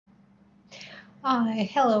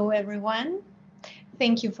Hello, everyone.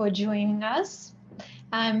 Thank you for joining us.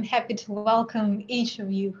 I'm happy to welcome each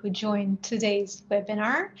of you who joined today's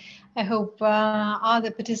webinar. I hope other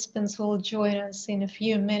participants will join us in a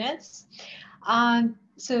few minutes.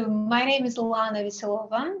 So my name is Lana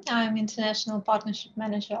Veselova. I'm International Partnership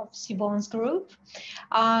Manager of Cbonds Group.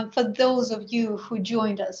 For those of you who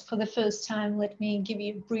joined us for the first time, let me give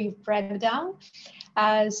you a brief breakdown.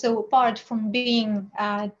 So apart from being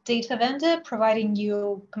a data vendor, providing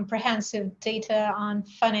you comprehensive data on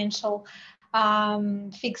financial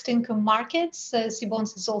fixed income markets,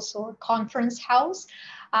 Cbonds is also a conference house,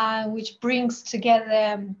 which brings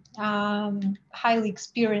together highly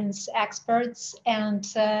experienced experts and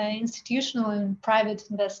institutional and private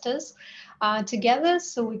investors together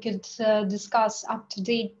so we could discuss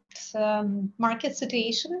up-to-date market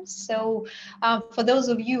situations. So for those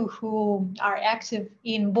of you who are active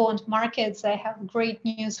in bond markets, I have great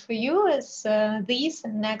news for you as this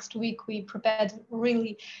and next week we prepared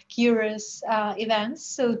really curious events.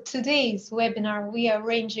 So today's webinar we are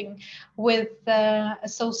arranging with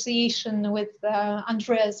association with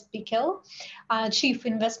Andreas Bickel, Chief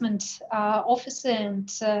Investment Officer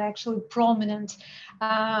and actually prominent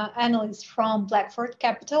analyst from Blackfort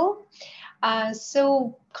Capital.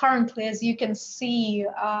 So currently, as you can see,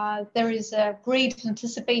 there is a great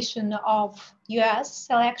anticipation of US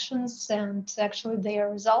elections and actually their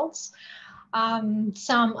results.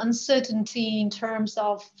 Some uncertainty in terms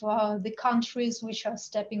of the countries which are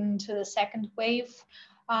stepping into the second wave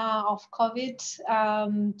of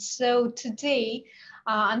COVID. So today,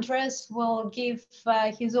 Andreas will give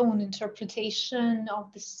his own interpretation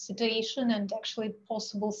of the situation and actually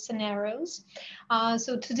possible scenarios.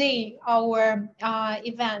 So today, our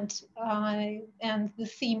event and the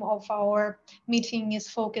theme of our meeting is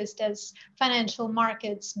focused as financial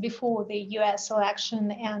markets before the US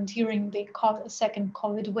election and during the second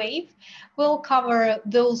COVID wave. We'll cover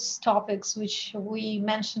those topics which we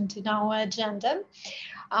mentioned in our agenda.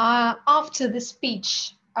 After the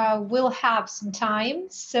speech, we'll have some time,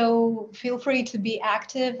 so feel free to be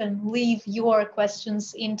active and leave your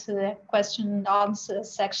questions into the question and answer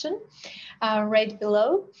section right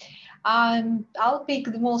below. I'll pick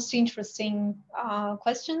the most interesting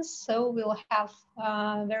questions, so we'll have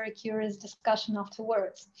a very curious discussion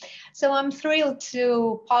afterwards. So I'm thrilled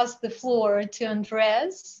to pass the floor to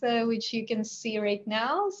Andreas, which you can see right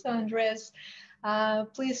now. So Andreas,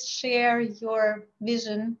 please share your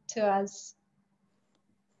vision to us.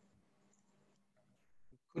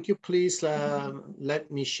 Could you please let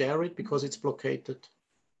me share it because it's blockaded?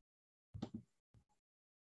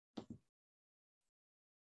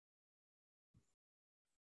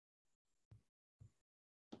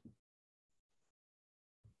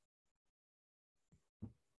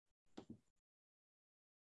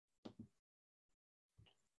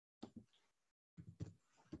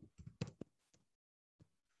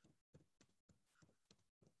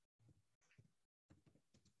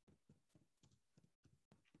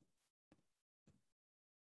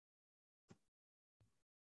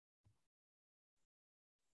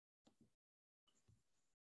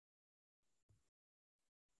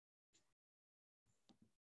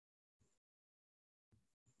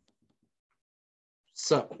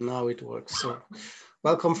 So now it works. So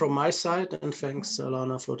welcome from my side and thanks,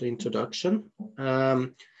 Alana, for the introduction.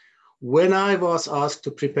 When I was asked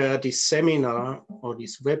to prepare this seminar or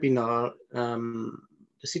this webinar,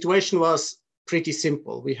 the situation was pretty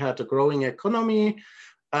simple. We had a growing economy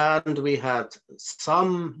and we had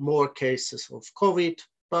some more cases of COVID,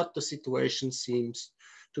 but the situation seems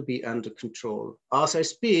to be under control. As I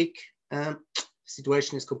speak, the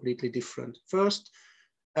situation is completely different. First,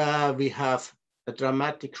 we have a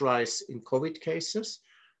dramatic rise in COVID cases.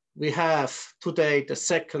 We have today the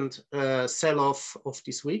second sell-off of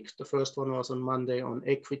this week. The first one was on Monday on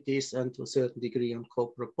equities and to a certain degree on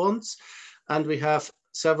corporate bonds. And we have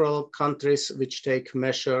several countries which take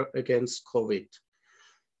measure against COVID.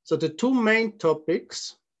 So the two main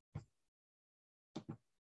topics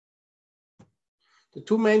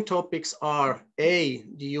are A,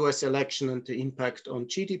 the US election and the impact on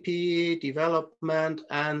GDP, development,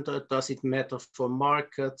 and does it matter for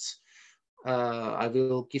markets? I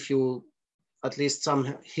will give you at least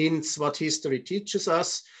some hints what history teaches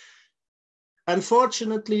us.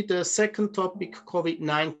 Unfortunately, the second topic,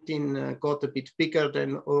 COVID-19, got a bit bigger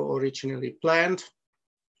than originally planned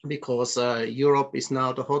because Europe is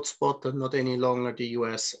now the hotspot and not any longer the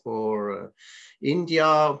US or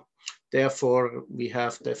India. Therefore, we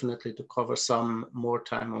have definitely to cover some more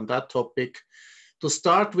time on that topic. To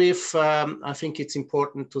start with, I think it's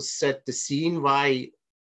important to set the scene why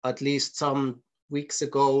at least some weeks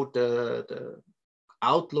ago, the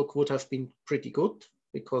outlook would have been pretty good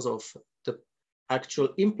because of the actual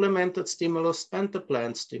implemented stimulus and the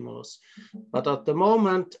planned stimulus. But at the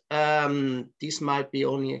moment, this might be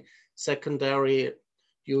only secondary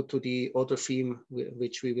due to the other theme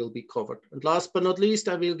which we will be covered. And last but not least,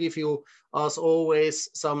 I will give you, as always,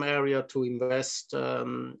 some area to invest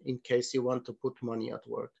in case you want to put money at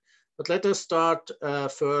work. But let us start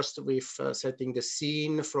first with setting the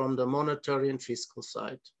scene from the monetary and fiscal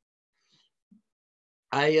side.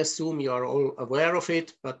 I assume you are all aware of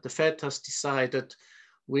it, but the Fed has decided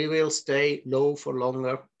we will stay low for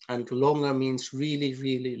longer, and longer means really,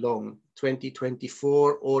 really long,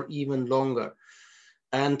 2024 or even longer.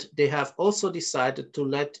 And they have also decided to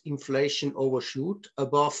let inflation overshoot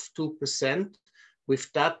above 2%.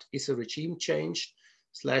 With that is a regime change.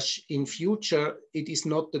 / in future, it is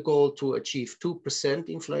not the goal to achieve 2%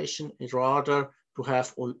 inflation, rather to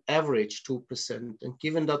have on average 2%. And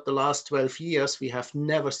given that the last 12 years, we have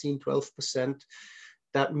never seen 12%,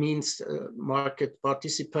 that means market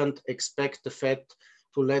participants expect the Fed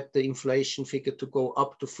to let the inflation figure to go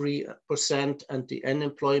up to 3% and the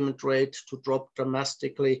unemployment rate to drop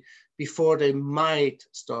dramatically before they might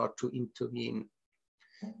start to intervene.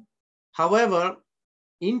 However,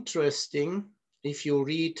 interesting, if you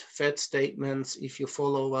read Fed statements, if you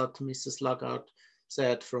follow what Mrs. Lagarde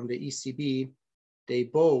said from the ECB, they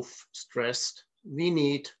both stressed we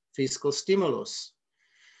need fiscal stimulus.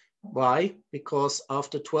 Why? Because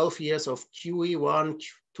after 12 years of QE1,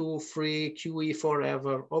 2, 3, QE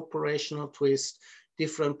forever, operational twist,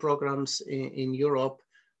 different programs in Europe,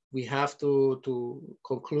 we have to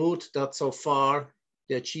conclude that so far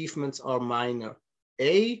the achievements are minor.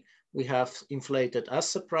 A, we have inflated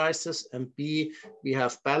asset prices, and B, we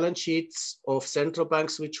have balance sheets of central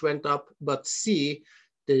banks which went up, but C,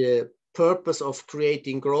 the purpose of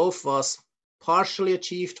creating growth was partially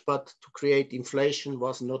achieved, but to create inflation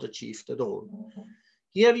was not achieved at all.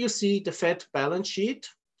 Here you see the Fed balance sheet.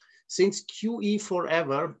 Since QE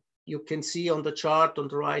forever, you can see on the chart on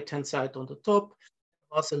the right-hand side on the top,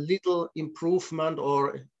 was a little improvement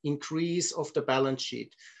or increase of the balance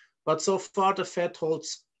sheet. But so far the Fed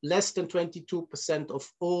holds less than 22%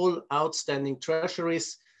 of all outstanding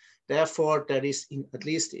treasuries. Therefore, there is, at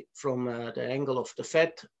least from the angle of the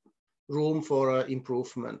Fed, room for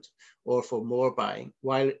improvement or for more buying.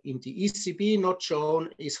 While in the ECB, not shown,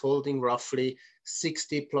 is holding roughly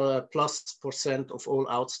 60+% of all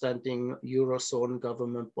outstanding Eurozone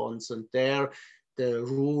government bonds, and there the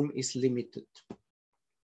room is limited.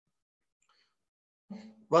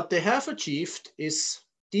 What they have achieved is,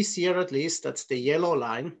 this year at least, that's the yellow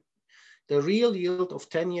line, the real yield of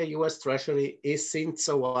 10-year US Treasury is since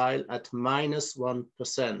a while at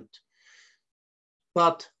 -1%.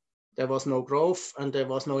 But there was no growth and there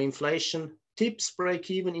was no inflation. TIPS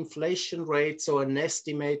break-even inflation rate, so an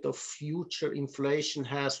estimate of future inflation,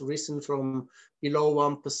 has risen from below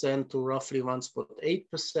 1% to roughly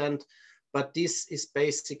 1.8%. But this is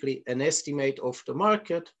basically an estimate of the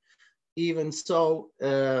market. Even so,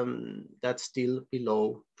 that's still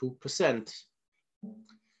below 2%.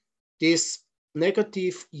 This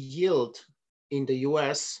negative yield in the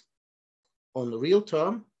US on the real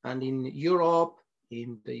term, and in Europe,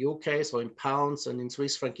 in the UK, so in pounds and in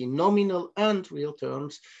Swiss franc, in nominal and real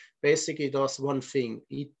terms, basically does one thing.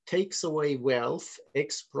 It takes away wealth,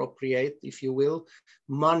 expropriate, if you will,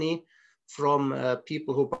 money from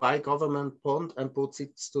people who buy government bond and puts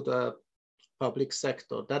it to the public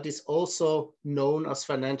sector. That is also known as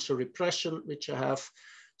financial repression, which I have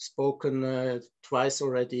spoken twice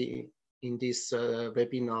already in these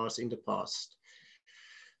webinars in the past.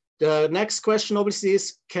 The next question obviously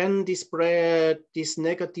is, can this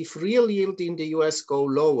negative real yield in the US go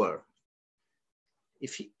lower?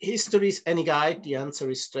 If history is any guide, the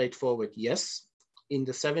answer is straightforward, yes. In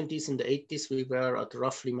the 70s and the 80s, we were at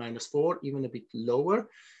roughly -4, even a bit lower.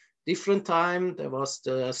 Different time, there was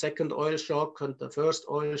the second oil shock and the first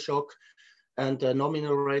oil shock, and the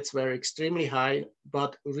nominal rates were extremely high,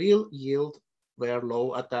 but real yield were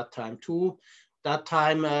low at that time too. That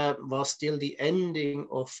time was still the ending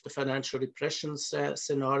of the financial repression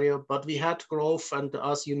scenario, but we had growth, and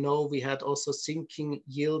as you know, we had also sinking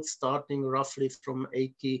yields starting roughly from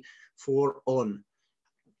 84 on.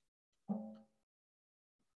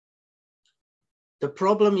 The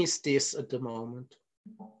problem is this at the moment.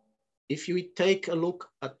 If you take a look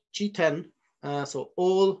at G10, so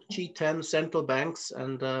all G10 central banks,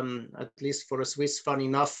 and at least for a Swiss, fun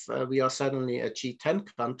enough, we are suddenly a G10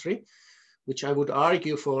 country. which I would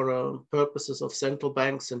argue for purposes of central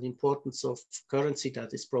banks and importance of currency,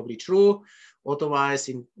 that is probably true. Otherwise,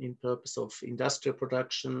 in purpose of industrial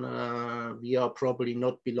production, we are probably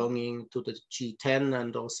not belonging to the G10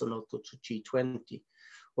 and also not to the G20.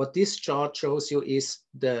 What this chart shows you is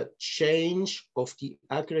the change of the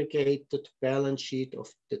aggregated balance sheet of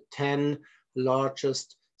the 10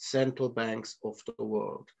 largest central banks of the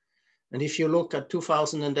world. And if you look at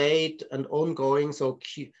 2008 and ongoing, so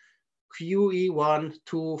QE1,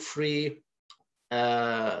 2, 3,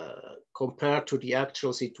 compared to the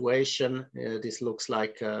actual situation, this looks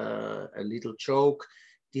like a little joke.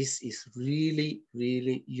 This is really,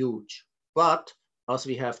 really huge. But as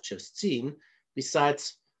we have just seen,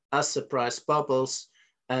 besides asset price bubbles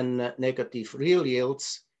and negative real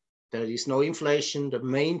yields, there is no inflation. The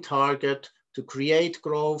main target to create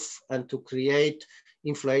growth and to create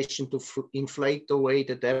inflation, to inflate away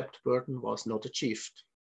the debt burden, was not achieved.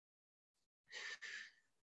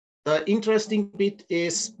 The interesting bit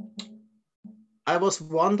is, I was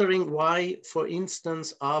wondering why, for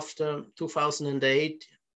instance, after 2008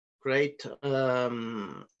 great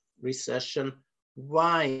recession,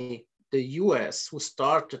 why the US, who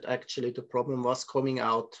started actually the problem, was coming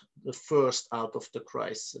out the first out of the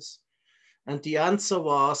crisis. And the answer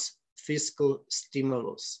was fiscal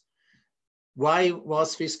stimulus. Why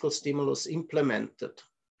was fiscal stimulus implemented?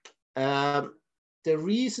 The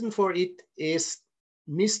reason for it is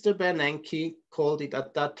Mr. Bernanke called it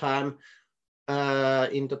at that time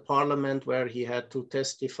in the parliament where he had to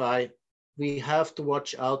testify, we have to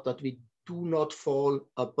watch out that we do not fall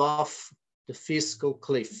above the fiscal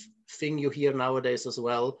cliff, thing you hear nowadays as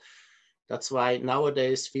well. That's why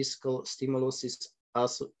nowadays fiscal stimulus is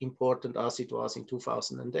as important as it was in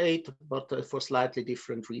 2008, but for slightly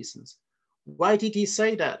different reasons. Why did he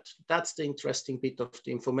say that? That's the interesting bit of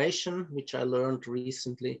the information which I learned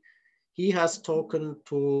recently. He has spoken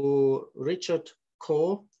to Richard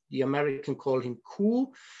Coe, the American call him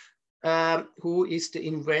Q, who is the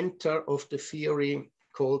inventor of the theory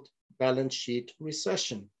called balance sheet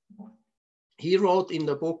recession. He wrote in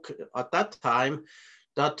the book at that time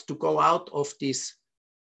that to go out of this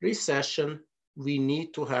recession, we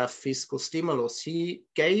need to have fiscal stimulus. He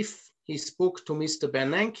gave his book to Mr.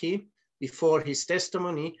 Bernanke before his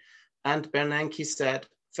testimony, and Bernanke said,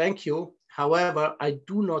 thank you. However, I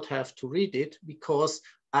do not have to read it because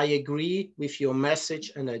I agree with your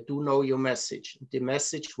message and I do know your message. The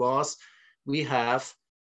message was, we have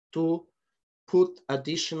to put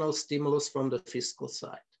additional stimulus from the fiscal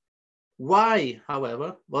side. Why,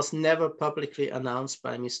 however, was never publicly announced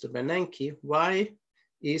by Mr. Bernanke. Why?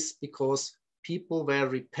 Is because people were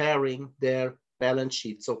repairing their balance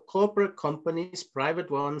sheet. So corporate companies, private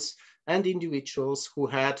ones, and individuals who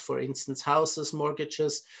had, for instance, houses,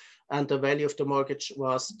 mortgages, and the value of the mortgage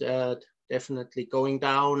was definitely going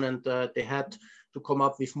down, and they had to come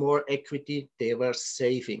up with more equity. They were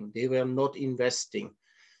saving, they were not investing.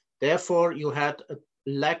 Therefore, you had a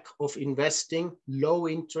lack of investing, low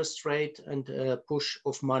interest rate, and push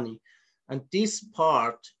of money. And this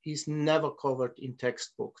part is never covered in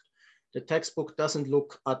textbook. The textbook doesn't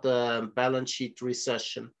look at the balance sheet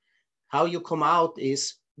recession. How you come out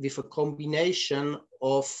is with a combination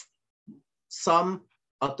of some,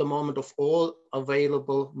 at the moment, of all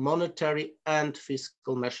available monetary and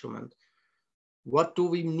fiscal measurement. What do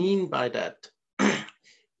we mean by that?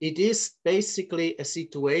 It is basically a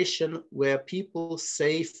situation where people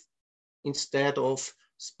save instead of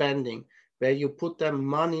spending, where you put their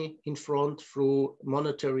money in front through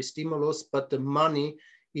monetary stimulus, but the money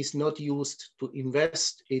is not used to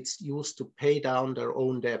invest, it's used to pay down their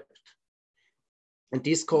own debt. And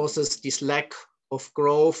this causes this lack of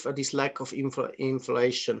growth, this lack of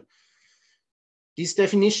inflation. This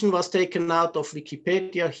definition was taken out of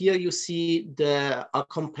Wikipedia. Here you see the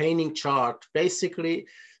accompanying chart. Basically,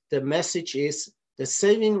 the message is the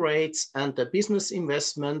saving rates and the business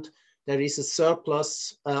investment, there is a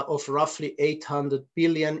surplus of roughly 800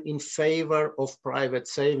 billion in favor of private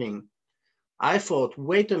saving. I thought,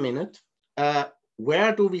 wait a minute,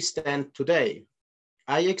 where do we stand today?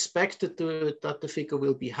 I expected that the figure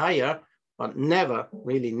will be higher, but never,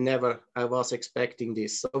 really never, I was expecting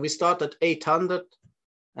this. So we start at 800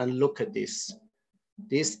 and look at this.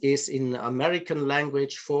 This is in American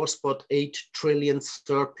language, 4.8 trillion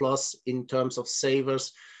surplus in terms of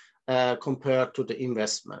savers compared to the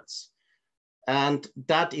investments. And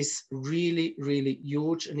that is really, really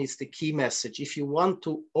huge, and it's the key message. If you want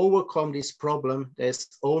to overcome this problem, there's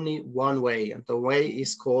only one way, and the way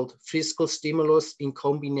is called fiscal stimulus in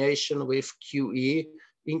combination with QE,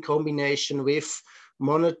 in combination with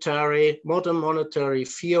modern monetary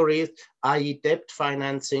theory, i.e. debt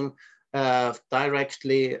financing,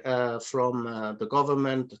 directly from the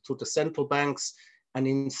government to the central banks, and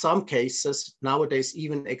in some cases, nowadays,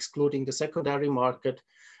 even excluding the secondary market,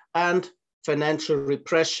 and financial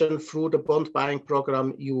repression through the bond buying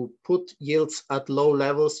program. You put yields at low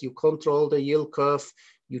levels, you control the yield curve,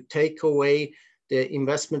 you take away the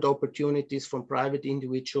investment opportunities from private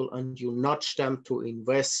individual, and you nudge them to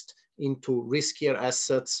invest into riskier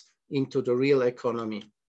assets, into the real economy.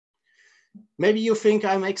 Maybe you think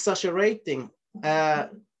I'm exaggerating. The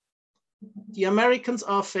Americans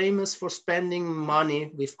are famous for spending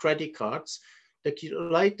money with credit cards. The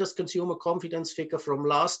latest consumer confidence figure from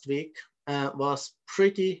last week was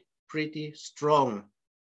pretty strong.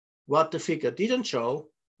 What the figure didn't show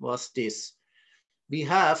was this. We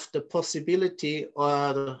have the possibility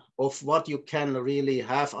of what you can really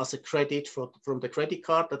have as a credit from the credit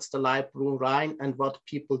card. That's the light blue line, and what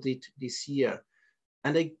people did this year.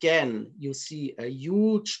 And again, you see a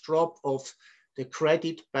huge drop of the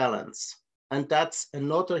credit balance. And that's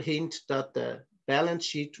another hint that the balance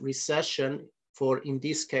sheet recession for, in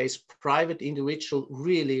this case, private individual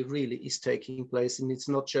really is taking place. And it's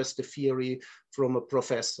not just a theory from a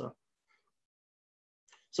professor.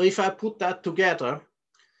 So if I put that together,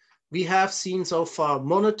 we have seen so far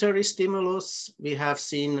monetary stimulus. We have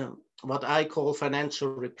seen what I call financial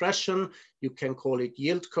repression. You can call it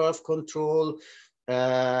yield curve control.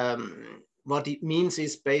 What it means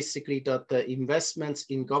is basically that the investments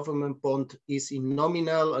in government bond is in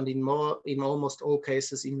nominal and in almost all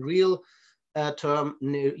cases in real term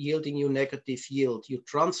yielding you negative yield. You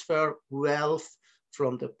transfer wealth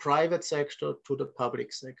from the private sector to the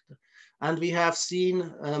public sector. And we have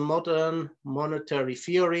seen modern monetary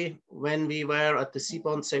theory. When we were at the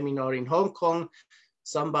Cbonds seminar in Hong Kong,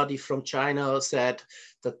 somebody from China said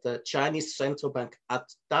that the Chinese central bank at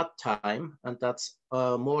that time, and that's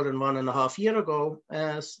more than 1.5 years ago,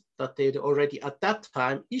 that they already at that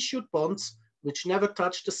time issued bonds which never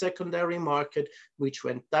touched the secondary market, which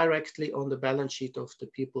went directly on the balance sheet of the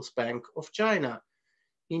People's Bank of China.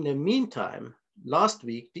 In the meantime, last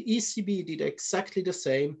week, the ECB did exactly the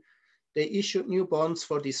same. They issued new bonds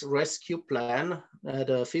for this rescue plan,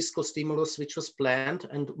 the fiscal stimulus which was planned,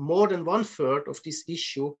 and more than 1/3 of this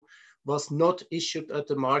issue was not issued at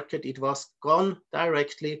the market. It was gone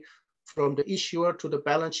directly from the issuer to the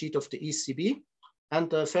balance sheet of the ECB, and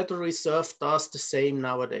the Federal Reserve does the same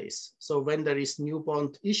nowadays. So when there is new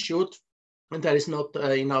bond issued and there is not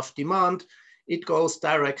enough demand, it goes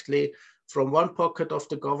directly from one pocket of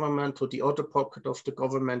the government to the other pocket of the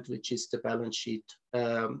government, which is the balance sheet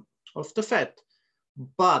of the Fed.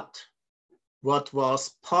 But what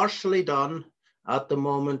was partially done at the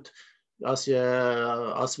moment, as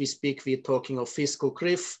we speak, we're talking of fiscal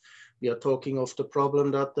cliff. We are talking of the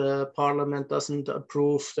problem that the parliament doesn't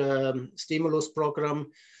approve the stimulus program.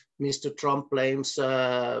 Mr. Trump blames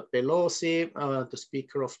Pelosi, the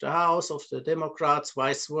Speaker of the House, of the Democrats,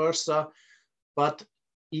 vice versa. But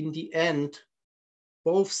in the end,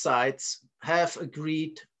 both sides have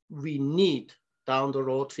agreed we need down the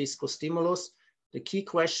road fiscal stimulus. The key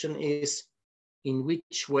question is in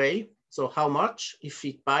which way? So how much? If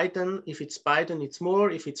it's Biden, it's more.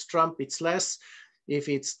 If it's Trump, it's less. If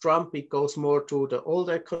it's Trump, it goes more to the old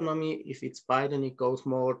economy. If it's Biden, it goes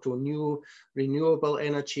more to new renewable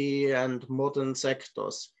energy and modern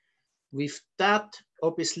sectors. With that,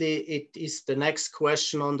 obviously, it is the next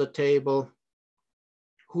question on the table.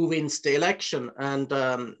 Who wins the election? And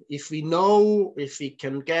if we know, if we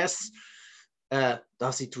can guess,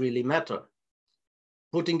 does it really matter?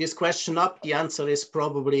 Putting this question up, the answer is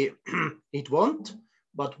probably it won't,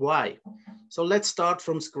 but why? So let's start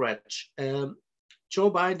from scratch. Joe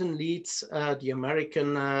Biden leads the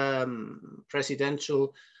American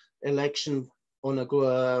presidential election on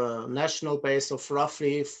a national base of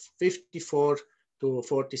roughly 54 to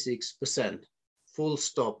 46%. Full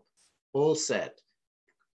stop, all said.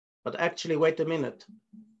 But actually, wait a minute.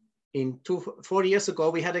 4 years ago,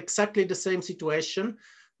 we had exactly the same situation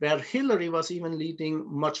where Hillary was even leading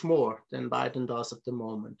much more than Biden does at the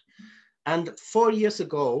moment. And 4 years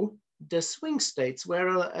ago, the swing states were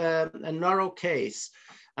a narrow case.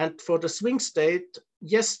 And for the swing state,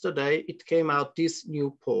 yesterday, it came out this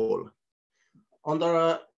new poll. On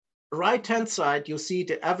the right-hand side, you see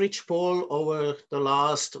the average poll over the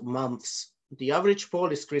last months. The average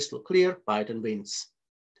poll is crystal clear, Biden wins.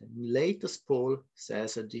 The latest poll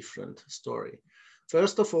says a different story.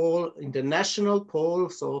 First of all, in the national poll,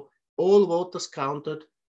 so all voters counted,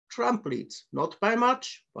 Trump leads, not by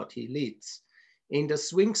much, but he leads. In the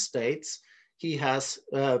swing states, he has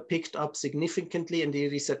picked up significantly, and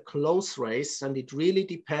it is a close race, and it really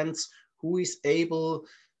depends who is able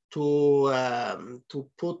to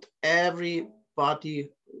put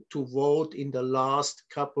everybody to vote in the last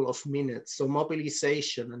couple of minutes. So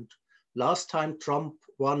mobilization, and last time Trump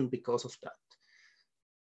won because of that.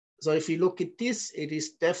 So if you look at this, it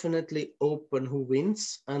is definitely open who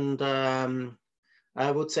wins. And I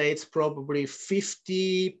would say it's probably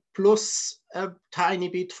 50 plus a tiny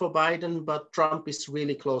bit for Biden, but Trump is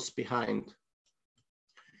really close behind.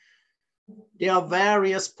 There are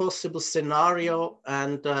various possible scenarios,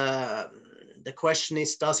 and the question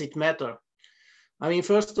is, does it matter? I mean,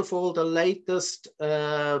 first of all, the latest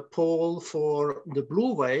poll for the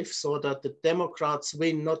blue wave, so that the Democrats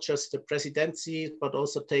win not just the presidency, but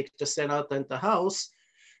also take the Senate and the House,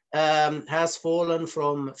 has fallen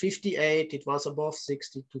from 58, it was above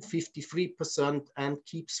 60, to 53% and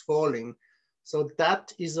keeps falling. So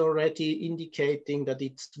that is already indicating that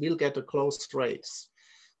it will get a close race.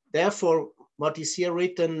 Therefore, what is here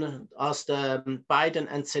written as the Biden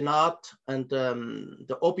and Senate, and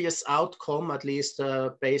the obvious outcome, at least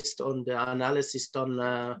based on the analysis done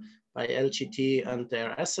by LGT and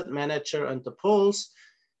their asset manager and the polls,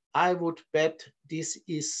 I would bet this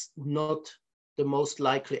is not the most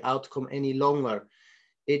likely outcome any longer.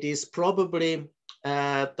 It is probably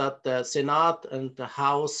that the Senate and the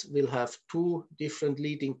House will have two different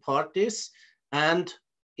leading parties, and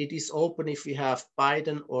it is open if we have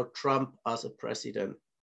Biden or Trump as a president.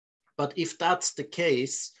 But if that's the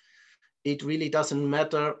case, it really doesn't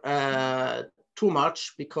matter too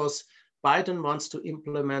much, because Biden wants to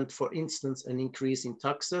implement, for instance, an increase in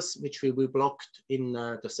taxes, which will be blocked in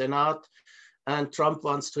the Senate. And Trump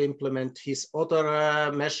wants to implement his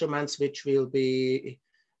other measurements, which will be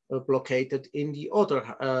blockaded in the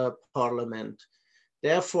other parliament.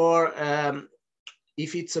 Therefore,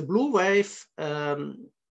 if it's a blue wave,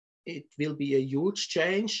 it will be a huge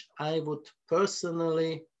change. I would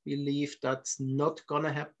personally believe that's not going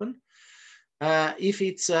to happen. If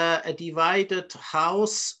it's a divided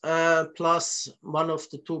House plus one of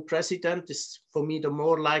the two presidents, is for me the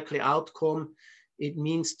more likely outcome. It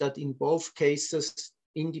means that in both cases,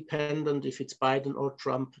 independent if it's Biden or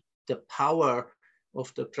Trump, the power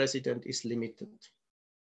of the president is limited.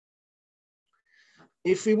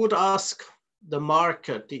 If we would ask the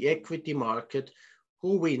market, the equity market,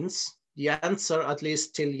 who wins, the answer, at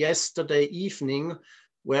least till yesterday evening,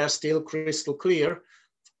 were still crystal clear.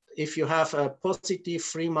 If you have a positive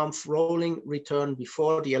 3-month rolling return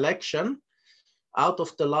before the election, out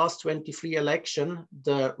of the last 23 elections,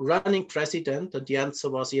 the running president, and the answer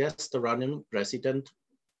was yes, the running president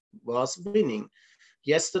was winning.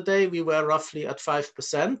 Yesterday, we were roughly at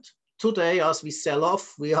 5%. Today, as we sell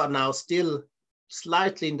off, we are now still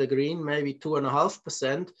slightly in the green, maybe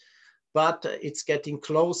 2.5%, but it's getting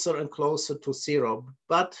closer and closer to zero.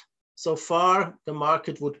 But so far, the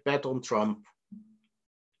market would bet on Trump.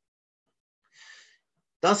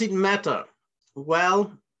 Does it matter?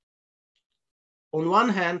 Well, on one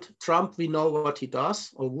hand, Trump, we know what he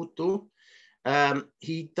does or would do.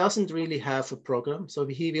 He doesn't really have a program, so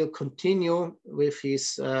he will continue with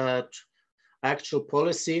his actual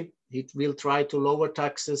policy. He will try to lower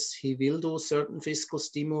taxes. He will do certain fiscal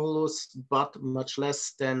stimulus, but much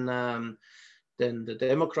less than the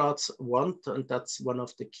Democrats want. And that's one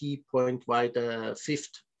of the key points why the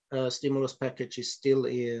fifth stimulus package is still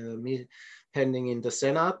pending in the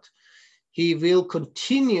Senate. He will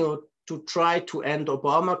continue to try to end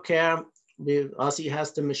Obamacare, as he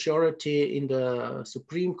has the majority in the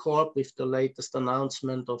Supreme Court with the latest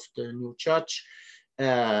announcement of the new judge.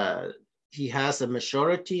 He has a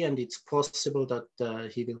majority, and it's possible that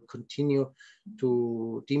he will continue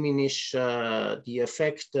to diminish the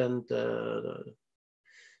effect and the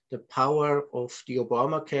power of the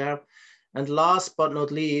Obamacare. And last but not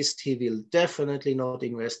least, he will definitely not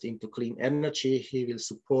invest into clean energy. He will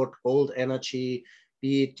support old energy,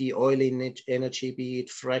 be it the oil energy, be it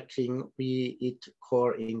fracking, be it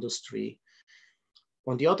core industry.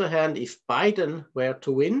 On the other hand, if Biden were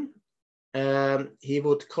to win, he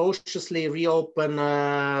would cautiously reopen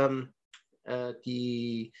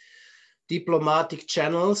the diplomatic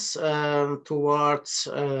channels towards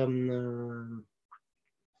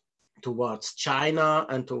China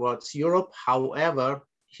and towards Europe. However,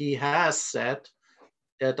 he has said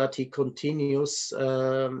that he continues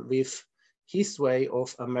with his way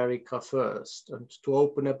of America first. And to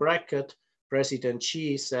open a bracket, President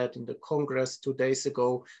Xi said in the Congress 2 days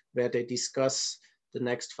ago, where they discuss the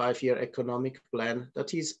next 5-year economic plan, that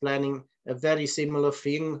he's planning a very similar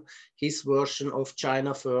thing, his version of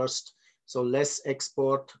China first. So less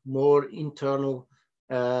export, more internal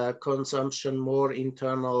consumption, more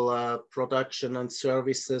internal production and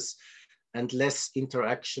services, and less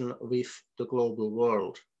interaction with the global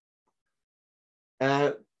world.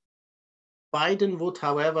 Biden would,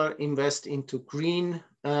 however, invest into green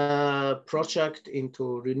project,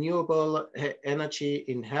 into renewable energy,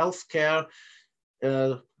 in healthcare.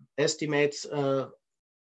 Estimates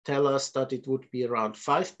tell us that it would be around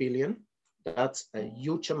 5 billion. That's a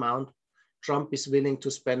huge amount. Trump is willing to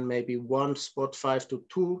spend maybe 1.5 to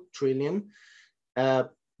 2 trillion.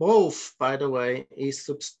 Both, by the way, is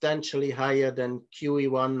substantially higher than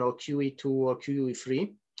QE1 or QE2 or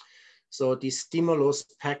QE3. So the stimulus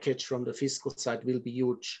package from the fiscal side will be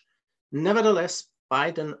huge. Nevertheless,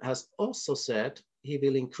 Biden has also said he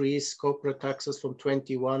will increase corporate taxes from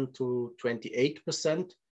 21 to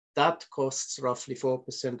 28%. That costs roughly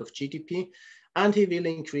 4% of GDP. And he will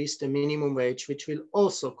increase the minimum wage, which will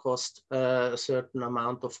also cost a certain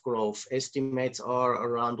amount of growth. Estimates are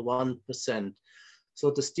around 1%. So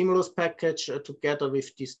the stimulus package, together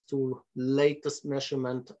with these two latest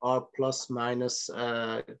measurements, are plus minus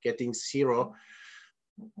getting zero.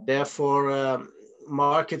 Therefore,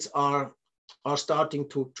 markets are starting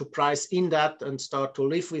to price in that and start to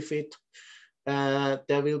live with it.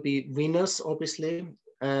 There will be winners, obviously.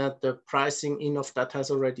 The pricing in of that has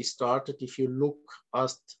already started. If you look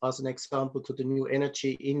as an example to the new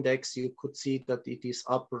energy index, you could see that it is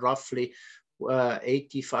up roughly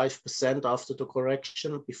 85% after the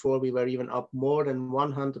correction. Before we were even up more than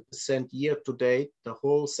 100% year to date. The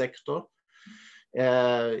whole sector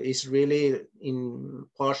is really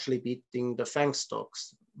partially beating the FANG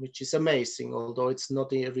stocks, which is amazing, although it's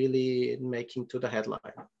not really making to the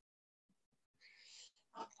headline.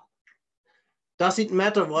 Does it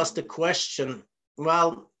matter, was the question.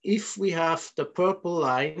 Well, if we have the purple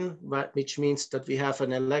line, which means that we have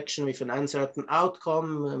an election with an uncertain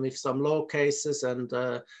outcome, with some law cases and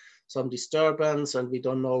some disturbance, and we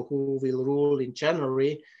don't know who will rule in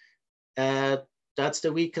January, that's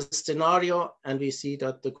the weakest scenario. And we see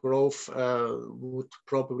that the growth would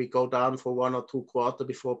probably go down for 1 or 2 quarters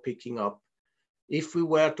before picking up. If we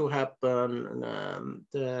were to happen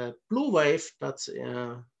the blue wave, that's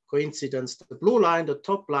coincidence, the blue line, the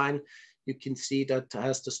top line, you can see that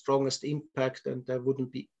has the strongest impact, and there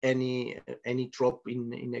wouldn't be any drop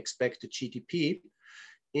in expected GDP.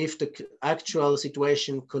 If the actual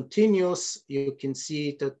situation continues, you can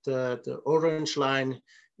see that the orange line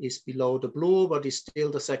is below the blue, but is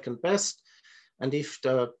still the second best. And if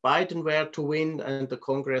the Biden were to win and the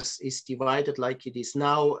Congress is divided like it is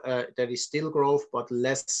now, there is still growth, but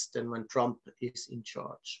less than when Trump is in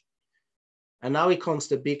charge. And now it comes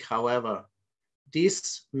the big however.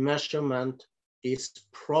 This measurement is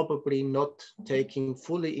probably not taking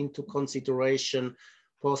fully into consideration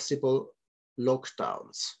possible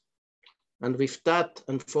lockdowns. And with that,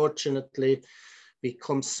 unfortunately, we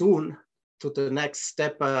come soon to the next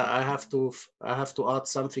step. I have to add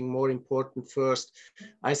something more important first.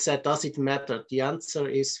 I said, does it matter? The answer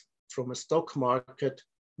is, from a stock market,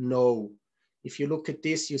 no. If you look at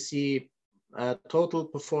this, you see total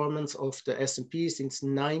performance of the S&P since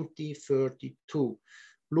 1932.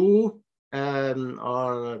 Blue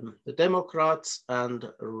are the Democrats,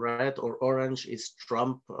 and red or orange is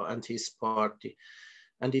Trump and his party.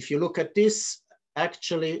 And if you look at this,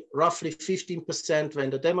 actually roughly 15% when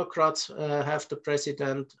the Democrats have the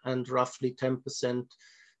president, and roughly 10%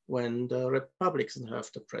 when the Republicans have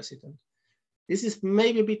the president. This is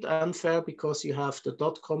maybe a bit unfair because you have the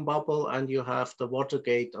dot-com bubble and you have the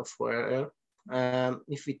Watergate affair.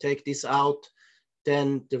 If we take this out,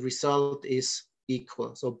 then the result is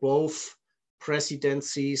equal. So both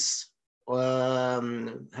presidencies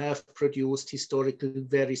have produced historically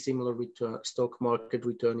very similar stock market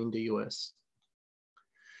return in the US.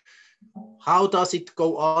 How does it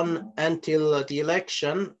go on until the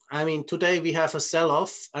election? I mean, today we have a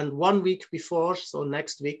sell-off, and 1 week before, so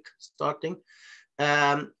next week starting,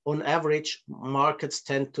 on average, markets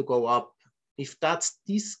tend to go up. If that's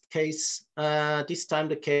this case, this time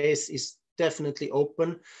the case is definitely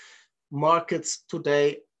open. Markets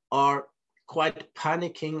today are quite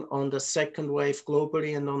panicking on the second wave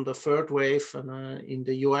globally and on the third wave in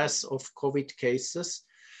the US of COVID cases.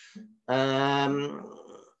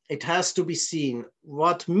 It has to be seen.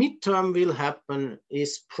 What midterm will happen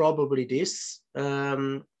is probably this.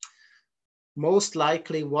 Most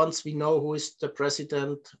likely, once we know who is the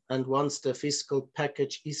president and once the fiscal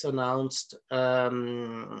package is announced,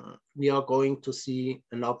 we are going to see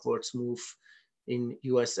an upwards move in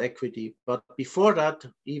US equity. But before that,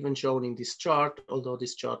 even shown in this chart, although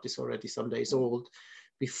this chart is already some days old,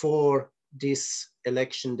 before this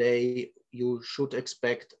election day, you should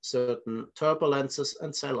expect certain turbulences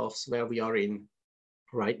and sell-offs where we are in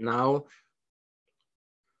right now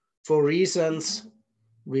for reasons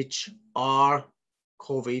which are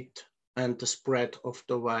COVID and the spread of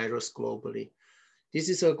the virus globally. This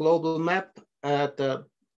is a global map. The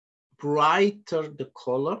brighter the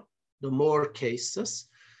color, the more cases.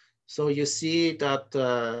 So you see that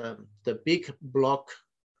the big block,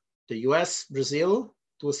 the US, Brazil,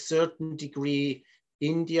 to a certain degree,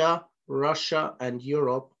 India, Russia, and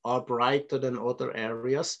Europe are brighter than other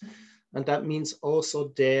areas. And that means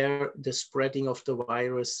also there, the spreading of the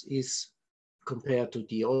virus is, compared to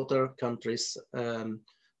the other countries,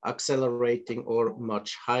 accelerating or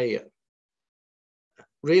much higher.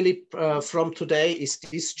 Really, from today is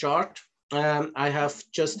this chart. I have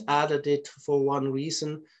just added it for one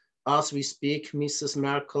reason. As we speak, Mrs.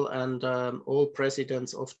 Merkel and all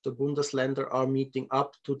presidents of the Bundesländer are meeting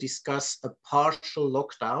up to discuss a partial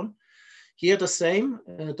lockdown. Here the same,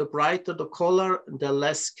 the brighter the color, the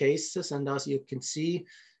less cases. And as you can see,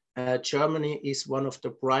 Germany is one of the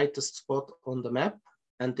brightest spots on the map.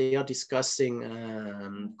 And they are discussing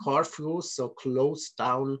curfews, so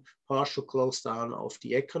partial close down of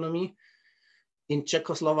the economy. In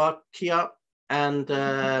Czechoslovakia and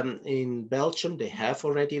in Belgium, they have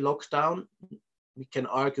already locked down. We can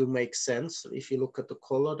argue makes sense. If you look at the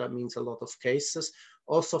color, that means a lot of cases.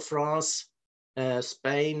 Also France,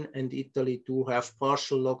 Spain and Italy do have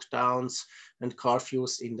partial lockdowns and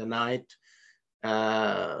curfews in the night.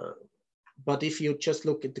 But if you just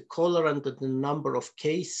look at the color and the number of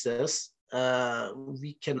cases,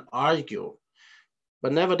 we can argue.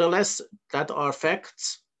 But nevertheless, that are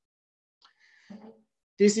facts.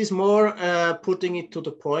 This is more putting it to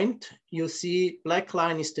the point. You see black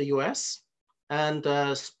line is the US and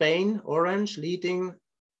Spain, orange, leading,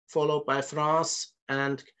 followed by France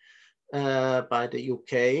and by the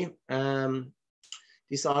UK.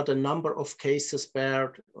 These are the number of cases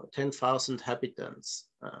per 10,000 inhabitants.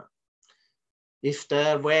 If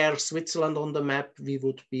there were Switzerland on the map, we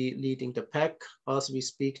would be leading the pack. As we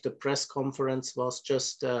speak, the press conference was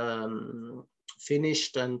just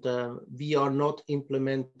finished, and we are not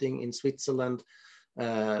implementing in Switzerland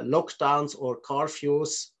lockdowns or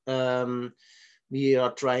curfews. We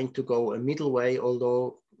are trying to go a middle way,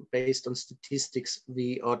 although based on statistics,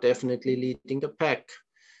 we are definitely leading the pack.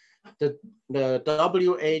 The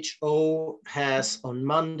WHO has on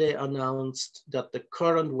Monday announced that the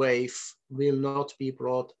current wave will not be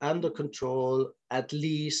brought under control at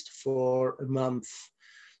least for a month.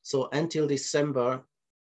 So until December,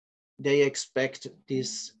 they expect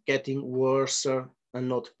this getting worse and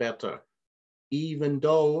not better, even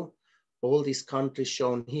though all these countries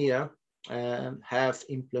shown here have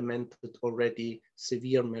implemented already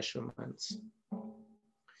severe measurements.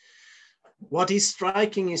 What is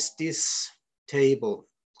striking is this table.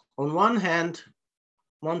 On one hand,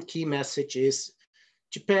 one key message is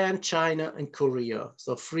Japan, China, and Korea.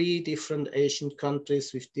 So 3 different Asian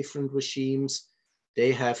countries with different regimes.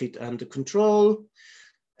 They have it under control.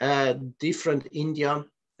 Different India.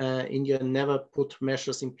 India never put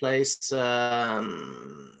measures in place.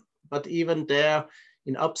 But even there,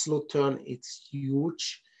 in absolute terms, it's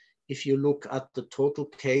huge. If you look at the total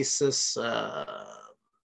cases,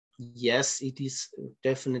 yes, it is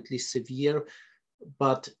definitely severe,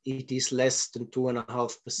 but it is less than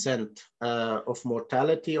 2.5% of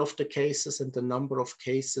mortality of the cases, and the number of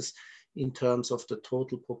cases in terms of the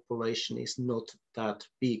total population is not that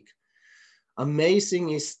big. Amazing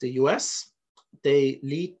is the US. They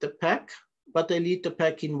lead the pack, but they lead the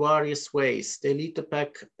pack in various ways. They lead the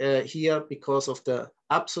pack here because of the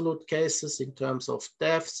absolute cases in terms of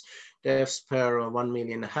deaths per 1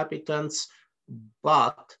 million inhabitants,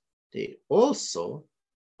 but they also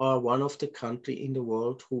are one of the countries in the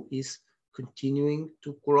world who is continuing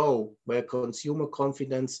to grow, where consumer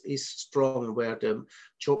confidence is strong, where the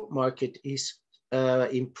job market is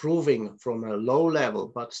improving from a low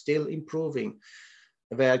level, but still improving,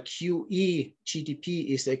 where QE GDP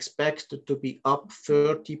is expected to be up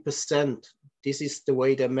 30%. This is the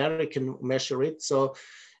way the Americans measure it. So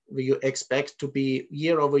you expect to be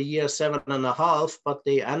year over year 7.5, but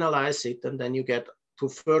they analyze it and then you get to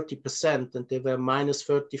 30%, and they were minus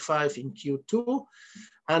 35 in Q2.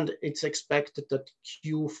 And it's expected that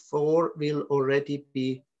Q4 will already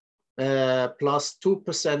be plus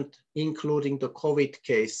 2%, including the COVID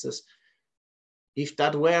cases. If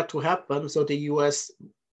that were to happen, so the US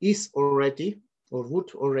is already, or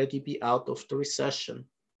would already be out of the recession.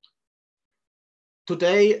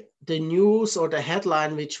 Today, the news or the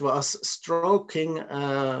headline, which was stroking,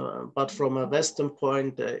 but from a Western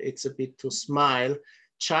point, it's a bit to smile.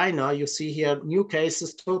 China, you see here, new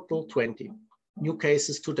cases total 20. New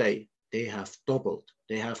cases today, they have doubled.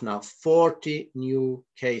 They have now 40 new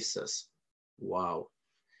cases. Wow.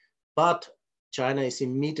 But China is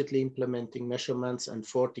immediately implementing measurements, and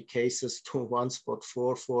 40 cases to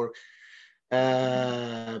 1.44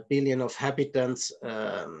 billion of inhabitants.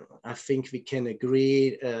 I think we can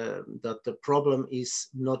agree that the problem is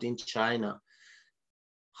not in China.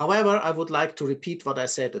 However, I would like to repeat what I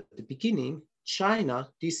said at the beginning. China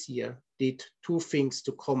this year did two things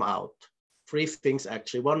to come out. Three things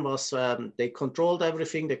actually. One was they controlled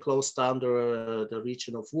everything. They closed down the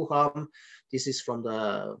region of Wuhan. This is from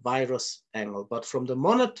the virus angle. But from the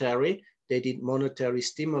monetary, they did monetary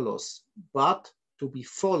stimulus, but to be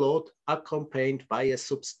followed, accompanied by a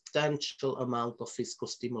substantial amount of fiscal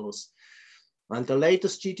stimulus. And the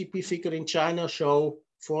latest GDP figure in China show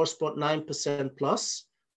 4.9% plus,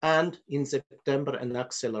 and in September, an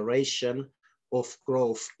acceleration of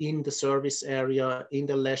growth in the service area, in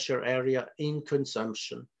the leisure area, in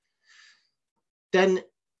consumption. Then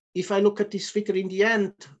if I look at this figure in the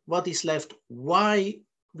end, what is left? Why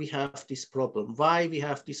we have this problem? Why we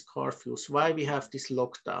have these curfews? Why we have these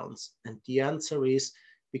lockdowns? And the answer is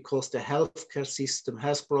because the healthcare system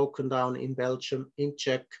has broken down in Belgium, in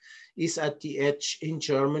Czech, is at the edge in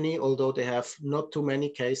Germany, although they have not too many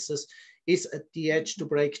cases, is at the edge to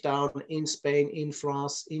break down in Spain, in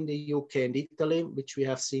France, in the UK and Italy, which we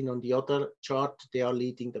have seen on the other chart. They are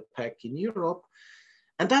leading the pack in Europe.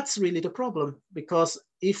 And that's really the problem, because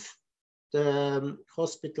if the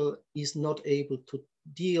hospital is not able to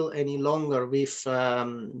deal any longer with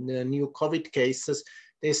the new COVID cases,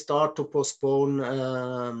 they start to postpone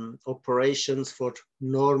operations for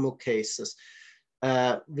normal cases,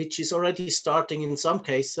 which is already starting in some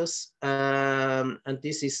cases, and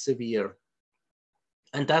this is severe.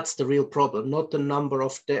 And that's the real problem, not the number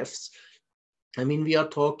of deaths. I mean, we are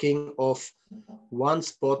talking of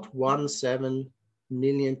 1.17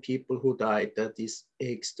 million people who died. That is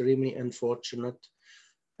extremely unfortunate.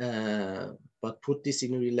 But put this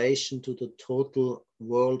in relation to the total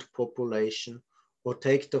world population, or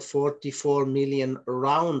take the 44 million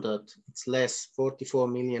rounded, it's less, 44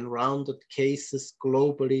 million rounded cases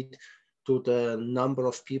globally to the number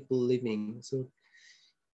of people living. So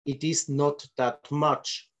it is not that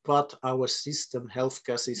much, but our system,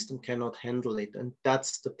 healthcare system, cannot handle it. And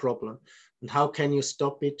that's the problem. And how can you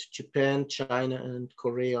stop it? Japan, China, and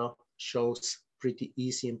Korea shows pretty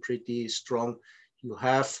easy and pretty strong. You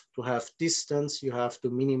have to have distance, you have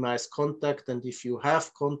to minimize contact, and if you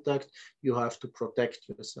have contact, you have to protect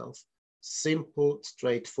yourself. Simple,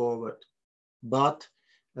 straightforward. But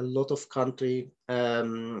a lot of countries,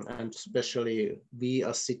 and especially we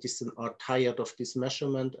as citizens, are tired of this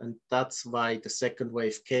measurement, and that's why the second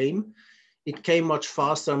wave came. It came much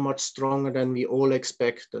faster, much stronger than we all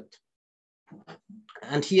expected.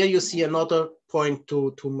 And here you see another point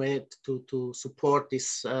to support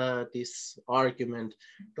this, this argument.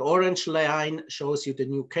 The orange line shows you the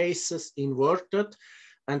new cases inverted,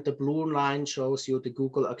 and the blue line shows you the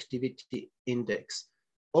Google Activity Index.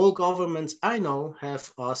 All governments I know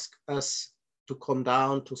have asked us to come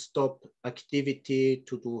down, to stop activity,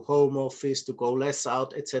 to do home office, to go less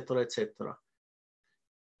out, etc., etc.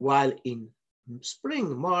 While in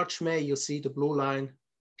spring, March, May, you see the blue line,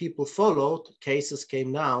 people followed, cases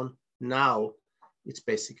came down. Now it's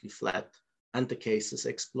basically flat and the cases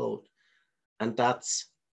explode. And that's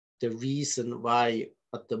the reason why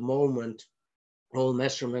at the moment, all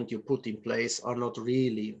measurements you put in place are not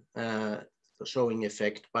really showing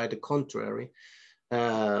effect. By the contrary,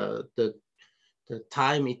 the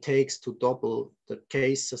time it takes to double the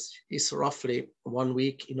cases is roughly 1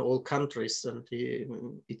 week in all countries. And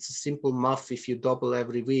it's a simple math. If you double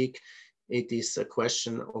every week, it is a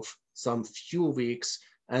question of some few weeks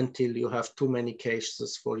until you have too many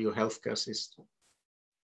cases for your healthcare system.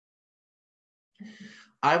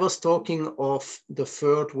 I was talking of the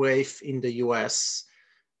third wave in the US.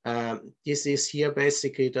 This is here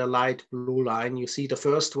basically the light blue line. You see the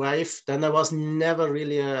first wave, then there was never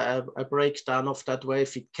really a breakdown of that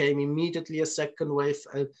wave. It came immediately a second wave,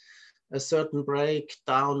 a certain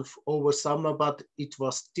breakdown over summer, but it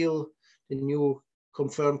was still the new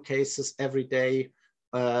confirmed cases every day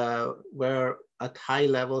were at high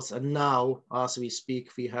levels. And now, as we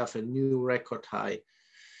speak, we have a new record high.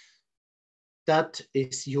 That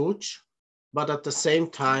is huge, but at the same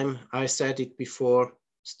time, I said it before,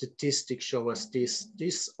 statistics show us this.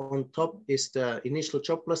 This on top is the initial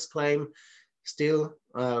jobless claim, still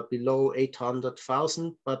below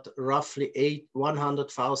 800,000, but roughly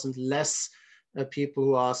 100,000 less people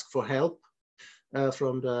who ask for help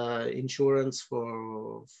from the insurance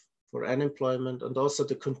for unemployment. And also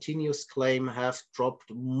the continuous claim have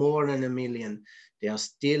dropped more than 1 million. They are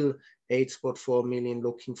still 8.4 million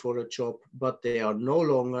looking for a job, but they are no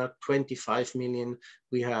longer 25 million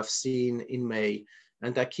we have seen in May.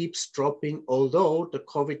 And that keeps dropping, although the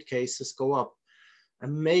COVID cases go up.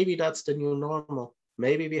 And maybe that's the new normal.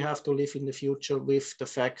 Maybe we have to live in the future with the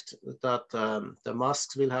fact that the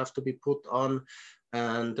masks will have to be put on,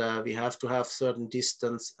 and we have to have certain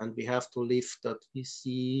distance, and we have to live that we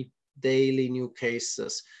see daily new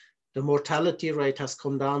cases. The mortality rate has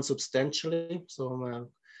come down substantially. So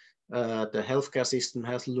the healthcare system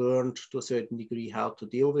has learned to a certain degree how to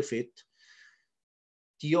deal with it.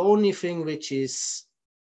 The only thing which is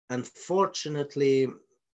unfortunately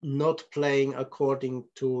not playing according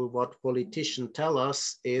to what politicians tell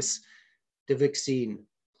us is the vaccine.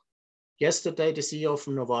 Yesterday, the CEO of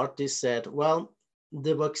Novartis said, well,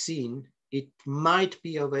 the vaccine, it might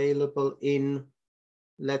be available in,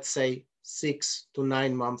 let's say, 6 to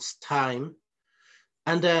 9 months time.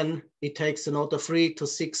 And then it takes another 3 to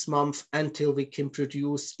 6 months until we can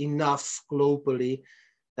produce enough globally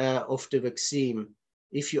of the vaccine.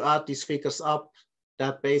 If you add these figures up,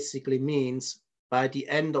 that basically means by the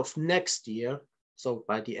end of next year, so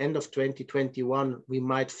by the end of 2021, we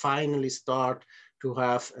might finally start to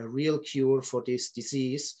have a real cure for this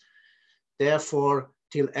disease. Therefore,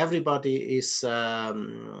 till everybody is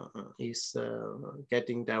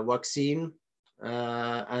getting their vaccine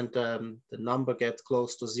and the number gets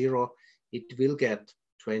close to 0, it will get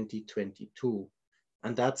 2022.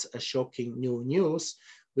 And that's a shocking new news,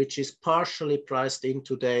 which is partially priced in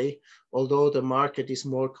today, although the market is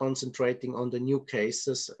more concentrating on the new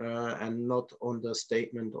cases and not on the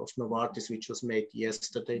statement of Novartis, which was made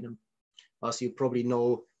yesterday. As you probably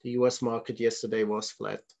know, the US market yesterday was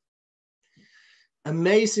flat.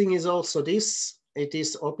 Amazing is also this. It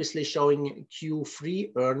is obviously showing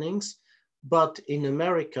Q3 earnings, but in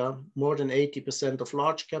America, more than 80% of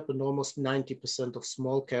large cap and almost 90% of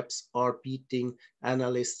small caps are beating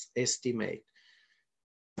analysts' estimate.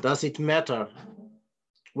 Does it matter?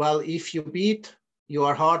 Well, if you beat, you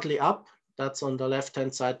are hardly up. That's on the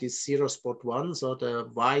left-hand side is 0.1, so the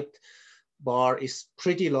white bar is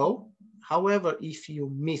pretty low. However, if you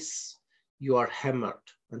miss, you are hammered.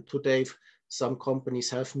 And today, some companies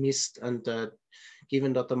have missed, and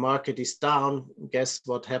given that the market is down, guess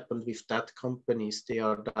what happened with that companies? They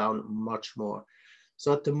are down much more.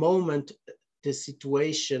 So at the moment, the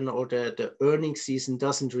situation or the earnings season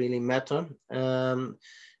doesn't really matter.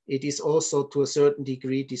 It is also to a certain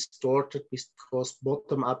degree distorted because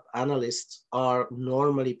bottom-up analysts are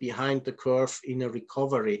normally behind the curve in a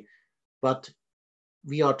recovery. But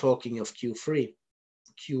we are talking of Q3.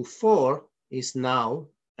 Q4 is now,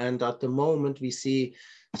 and at the moment we see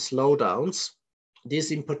slowdowns.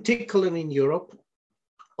 This in particular in Europe.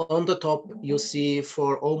 On the top, you see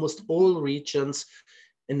for almost all regions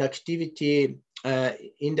an activity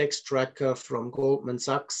index tracker from Goldman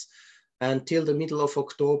Sachs. Until the middle of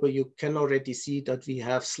October, you can already see that we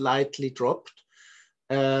have slightly dropped.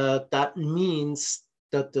 That means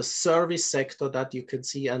that the service sector that you can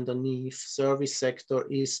see underneath, service sector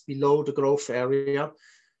is below the growth area.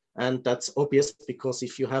 And that's obvious because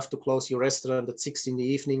if you have to close your restaurant at 6 in the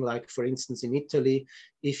evening, like for instance in Italy,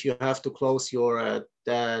 if you have to close your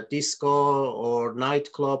disco or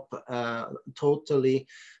nightclub totally,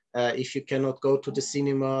 if you cannot go to the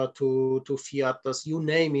cinema, to theaters, you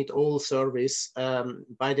name it, all service,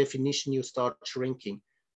 by definition, you start shrinking.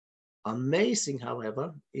 Amazing,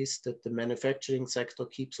 however, is that the manufacturing sector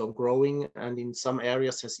keeps on growing and in some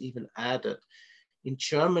areas has even added. In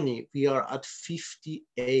Germany, we are at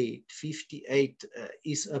 58. 58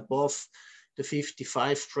 is above the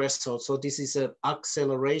 55 threshold. So this is an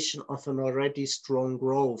acceleration of an already strong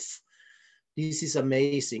growth. This is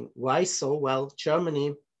amazing. Why so? Well,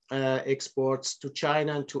 Germany exports to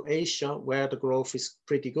China and to Asia, where the growth is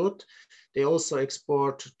pretty good. They also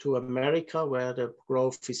export to America, where the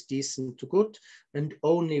growth is decent to good. And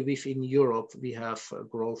only within Europe, we have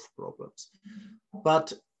growth problems.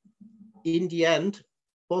 But in the end,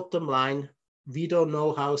 bottom line, we don't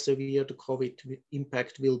know how severe the COVID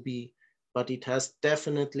impact will be, but it has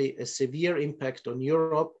definitely a severe impact on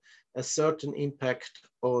Europe, a certain impact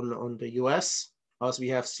on the US. As we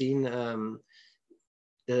have seen,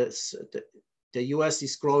 the US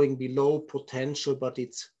is growing below potential, but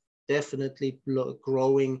it's definitely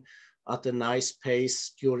growing at a nice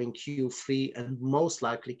pace during Q3 and most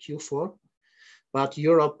likely Q4. But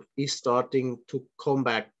Europe is starting to come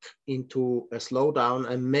back into a slowdown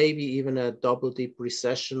and maybe even a double dip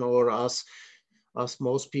recession, or as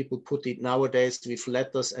most people put it nowadays with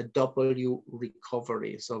letters, a W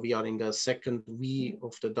recovery. So we are in the second V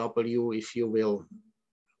of the W, if you will.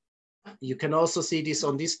 You can also see this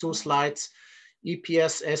on these two slides.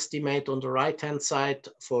 EPS estimate on the right-hand side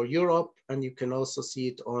for Europe, and you can also see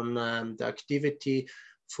it on the activity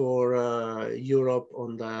for Europe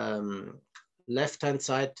on the left-hand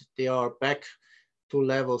side. They are back to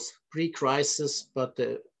levels pre-crisis, but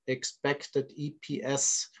the expected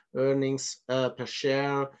EPS earnings per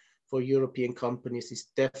share for European companies is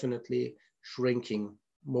definitely shrinking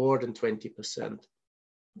more than 20%.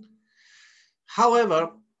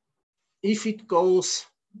 However, if it goes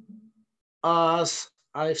as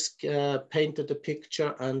I've painted the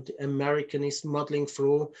picture and American is modeling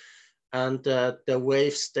through, and the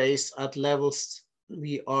wave stays at levels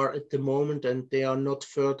we are at the moment, and they are not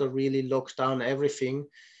further really locked down everything.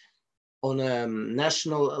 On a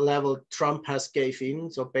national level, Trump has gave in.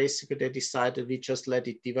 So basically they decided we just let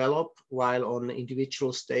it develop, while on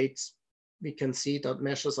individual states, we can see that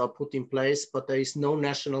measures are put in place, but there is no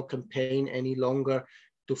national campaign any longer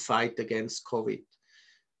to fight against COVID.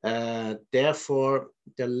 Therefore,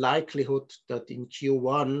 the likelihood that in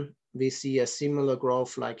Q1 we see a similar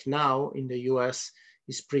growth like now in the US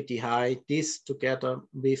is pretty high. This, together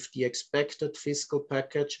with the expected fiscal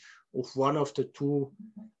package of one of the two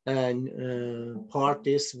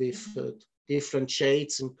parties with different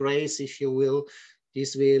shades and grays, if you will,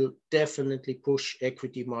 this will definitely push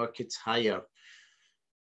equity markets higher.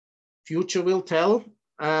 Future will tell,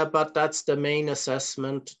 but that's the main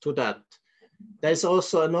assessment to that. There's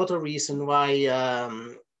also another reason why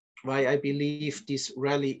I believe this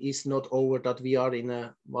rally is not over, that we are in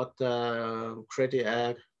a what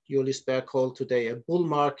Julius Baer called today a bull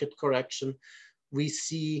market correction. We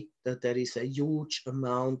see that there is a huge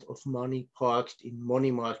amount of money parked in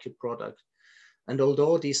money market product. And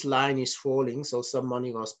although this line is falling, so some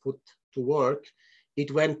money was put to work,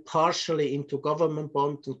 it went partially into government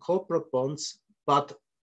bonds and corporate bonds, but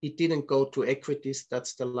it didn't go to equities.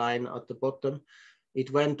 That's the line at the bottom.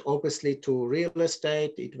 It went obviously to real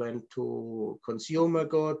estate, it went to consumer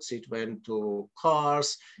goods, it went to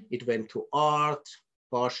cars, it went to art,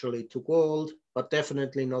 partially to gold, but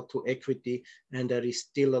definitely not to equity. And there is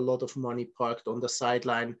still a lot of money parked on the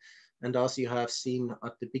sideline. And as you have seen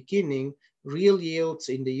at the beginning, real yields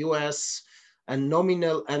in the US and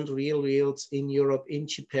nominal and real yields in Europe, in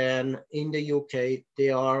Japan, in the UK, they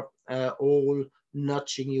are all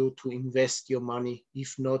nudging you to invest your money.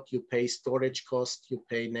 If not, you pay storage cost, you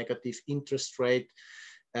pay negative interest rate.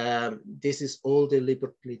 This is all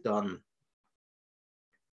deliberately done.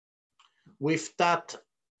 With that,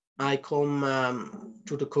 I come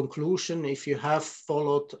to the conclusion. If you have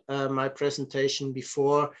followed my presentation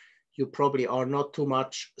before, you probably are not too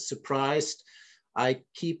much surprised. I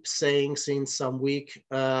keep saying since some week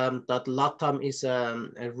that LATAM is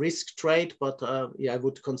a risk trade, but yeah, I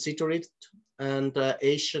would consider it. And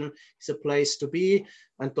Asian is a place to be,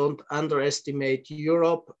 and don't underestimate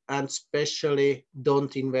Europe, and especially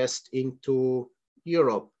don't invest into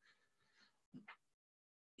Europe.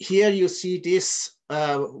 Here you see this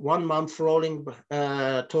 1 month rolling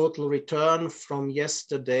total return from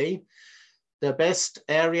yesterday. The best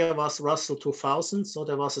area was Russell 2000, so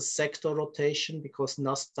there was a sector rotation because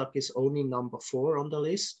Nasdaq is only number 4 on the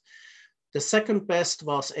list. The second best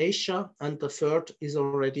was Asia, and the third is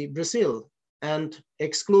already Brazil. And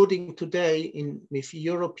excluding today with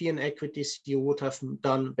European equities, you would have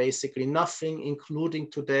done basically nothing.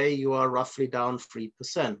 Including today, you are roughly down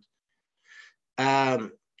 3%.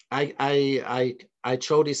 I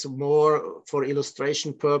show this more for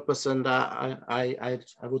illustration purpose, and I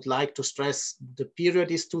would like to stress the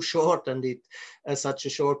period is too short, and such a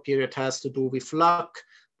short period has to do with luck.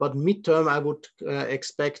 But midterm, I would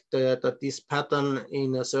expect that this pattern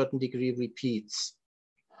in a certain degree repeats.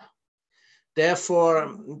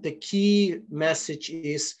 Therefore, the key message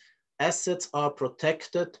is assets are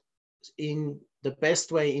protected in the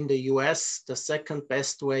best way in the US, the second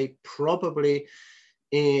best way probably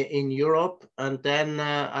in Europe, and then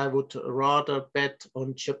I would rather bet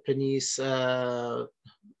on Japanese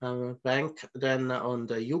bank than on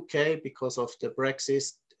the UK because of the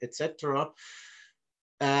Brexit, etc.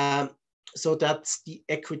 So that's the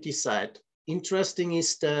equity side. Interesting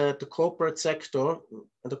is the corporate sector.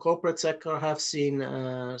 The corporate sector have seen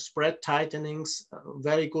spread tightenings,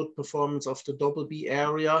 very good performance of the BB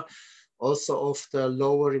area, also of the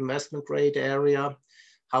lower investment grade area.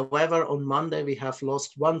 However, on Monday, we have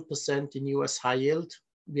lost 1% in US high yield.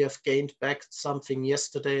 We have gained back something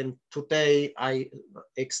yesterday, and today I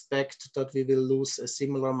expect that we will lose a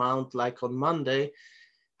similar amount like on Monday,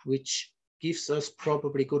 which gives us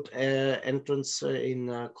probably good entrance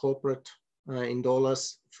in corporate in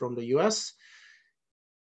dollars from the US.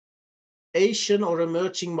 Asian or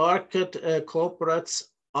emerging market corporates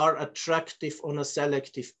are attractive on a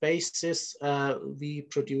selective basis. We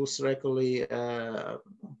produce regularly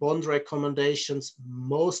bond recommendations.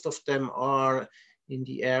 Most of them are in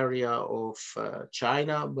the area of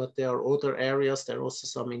China, but there are other areas. There are also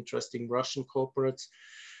some interesting Russian corporates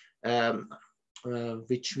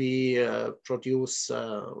which we produce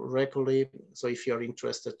regularly. So if you're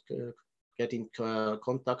interested, get in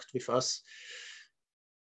contact with us.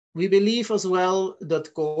 We believe as well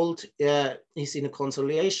that gold is in a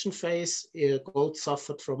consolidation phase. Gold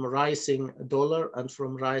suffered from a rising dollar and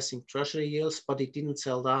from rising treasury yields, but it didn't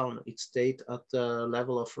sell down. It stayed at the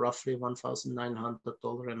level of roughly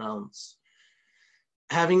 $1,900 an ounce.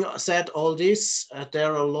 Having said all this,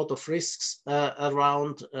 there are a lot of risks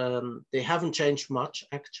around. They haven't changed much,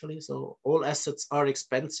 actually. So all assets are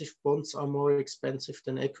expensive. Bonds are more expensive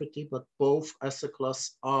than equity, but both asset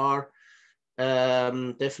classes are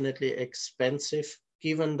definitely expensive,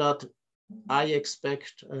 given that I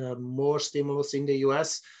expect more stimulus in the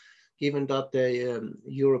US, given that the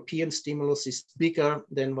European stimulus is bigger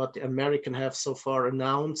than what the American have so far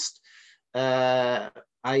announced.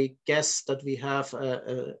 I guess that we have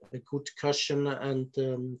a good cushion and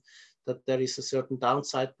that there is a certain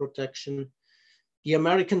downside protection. The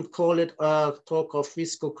American call it talk of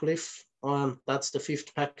fiscal cliff. That's the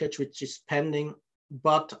fifth package, which is pending.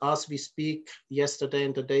 But as we speak, yesterday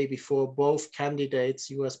and the day before, both candidates,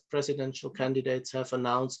 US presidential candidates, have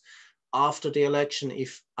announced after the election,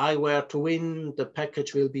 if I were to win, the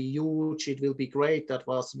package will be huge, it will be great. That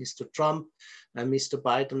was Mr. Trump, and Mr.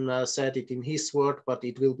 Biden said it in his word, but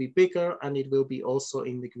it will be bigger and it will be also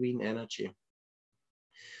in the green energy.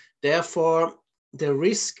 Therefore, the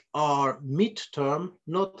risks are midterm,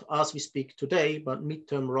 not as we speak today, but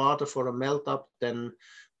midterm rather for a melt-up than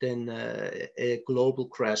a global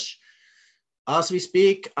crash. As we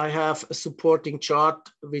speak, I have a supporting chart,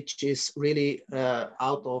 which is really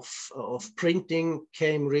out of printing,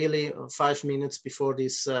 came really 5 minutes before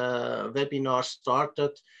this webinar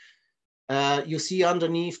started. You see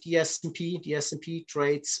underneath the S&P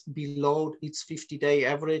trades below its 50-day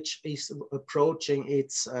average, is approaching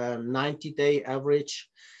its 90-day average.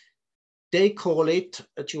 They call it,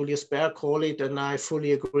 Julius Baer call it, and I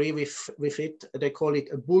fully agree with it, they call it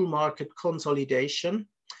a bull market consolidation.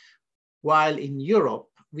 While in Europe,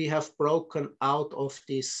 we have broken out of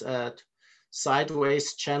this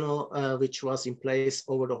sideways channel, which was in place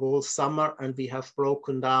over the whole summer, and we have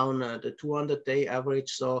broken down the 200-day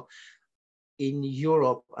average. So in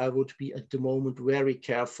Europe, I would be at the moment very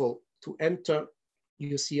careful to enter.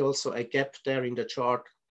 You see also a gap there in the chart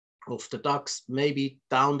of the DAX. Maybe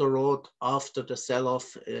down the road after the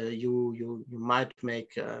sell-off, you might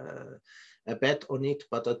make a bet on it,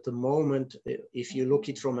 but at the moment, if you look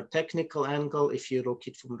it from a technical angle, if you look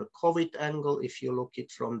it from the COVID angle, if you look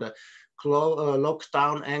it from the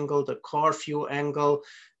lockdown angle, the curfew angle,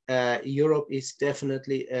 Europe is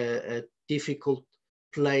definitely a difficult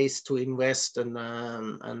place to invest, and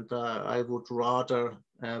I would rather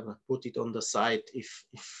put it on the side if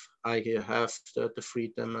I have the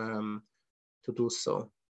freedom to do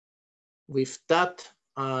so. With that,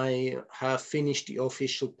 I have finished the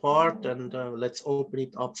official part, and let's open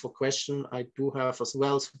it up for question. I do have as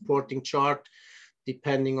well supporting chart.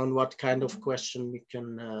 Depending on what kind of question, we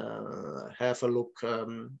can have a look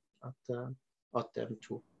at them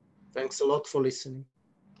too. Thanks a lot for listening.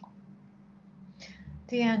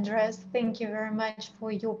 Dear Andreas, thank you very much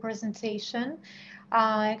for your presentation.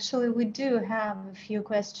 Actually, we do have a few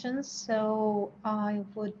questions, so I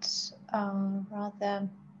would rather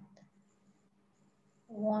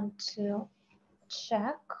want to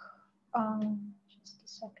check. Just a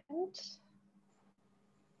second.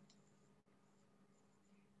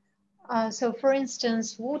 So, for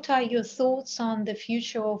instance, what are your thoughts on the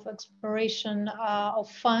future of exploration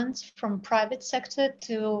of funds from private sector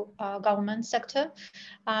to government sector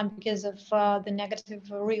because of the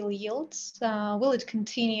negative real yields? Will it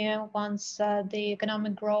continue once the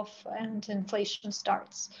economic growth and inflation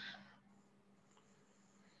starts?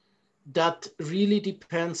 That really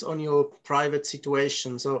depends on your private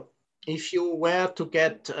situation. So if you were to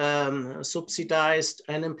get subsidized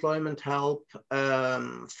unemployment help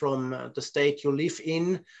from the state you live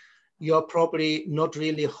in, you're probably not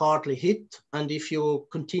really hardly hit. And if you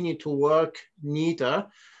continue to work, neither.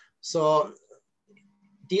 So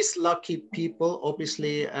these lucky people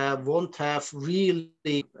obviously won't have really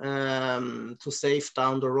to save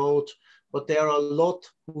down the road. But there are a lot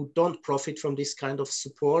who don't profit from this kind of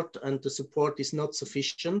support, and the support is not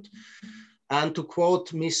sufficient. And to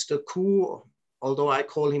quote Mr. Ku, although I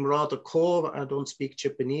call him rather Ko, I don't speak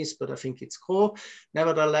Japanese, but I think it's Ko.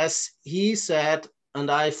 Nevertheless, he said, and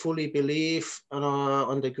I fully believe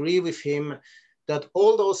and agree with him, that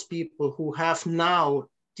all those people who have now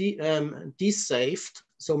de-saved,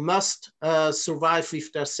 so must survive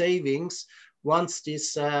with their savings once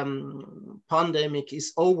this pandemic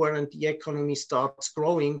is over and the economy starts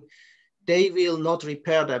growing, they will not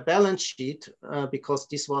repair their balance sheet because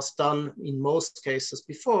this was done in most cases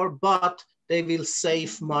before, but they will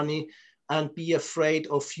save money and be afraid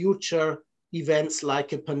of future events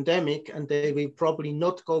like a pandemic, and they will probably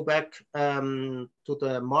not go back to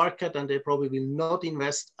the market, and they probably will not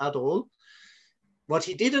invest at all. What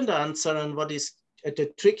he didn't answer, and what is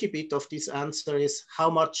the tricky bit of this answer, is how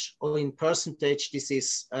much or in percentage this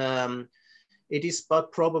is. It is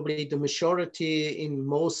but probably the majority in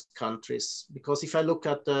most countries, because if I look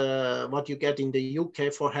at what you get in the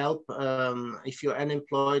UK for help, if you're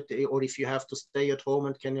unemployed or if you have to stay at home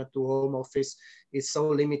and cannot do home office, it's so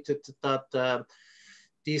limited that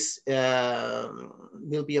this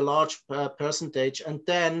will be a large percentage. And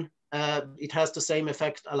then it has the same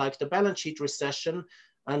effect like the balance sheet recession.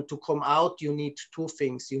 And to come out, you need two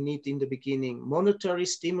things. You need in the beginning monetary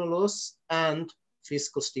stimulus and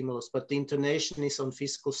fiscal stimulus, but the intonation is on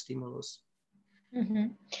fiscal stimulus. Mm-hmm.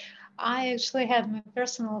 I actually had my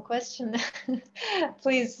personal question.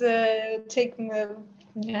 Please take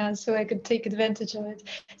so I could take advantage of it.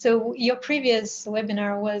 So your previous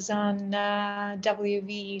webinar was on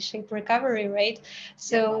W-shaped recovery, right?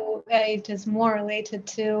 So it is more related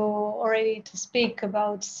to already to speak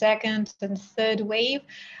about second and third wave.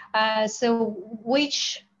 So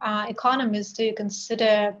which economies do you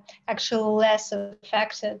consider actually less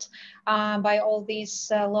affected by all these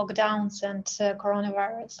lockdowns and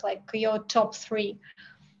coronavirus, like your top three?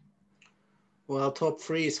 Well, top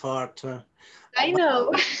three is hard. I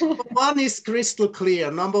know. One is crystal clear.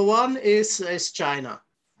 Number one is China,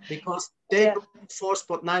 because they forced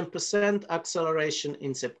 4.9% acceleration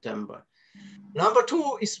in September. Number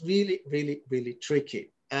two is really, really, really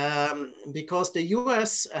tricky. Because the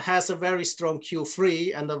US has a very strong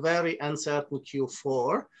Q3 and a very uncertain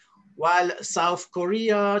Q4, while South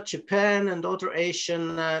Korea, Japan, and other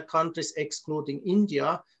Asian countries, excluding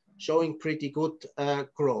India, showing pretty good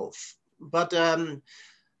growth. But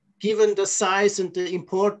given the size and the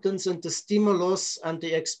importance and the stimulus and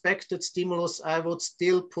the expected stimulus, I would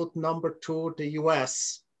still put number two, the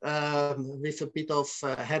US, with a bit of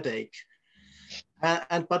headache.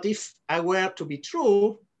 But if I were to be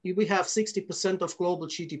true, we have 60% of global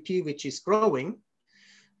GDP, which is growing.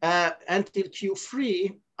 Until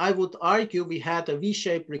Q3, I would argue we had a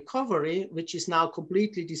V-shaped recovery, which is now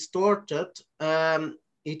completely distorted.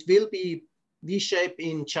 It will be V-shape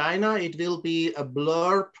in China. It will be a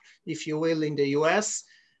blurb, if you will, in the US.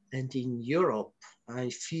 And in Europe,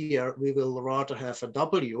 I fear we will rather have a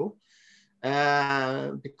W.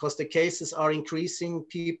 Because the cases are increasing.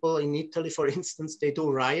 People in Italy, for instance, they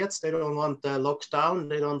do riots. They don't want lockdown.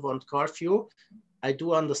 They don't want curfew. I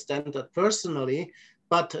do understand that personally,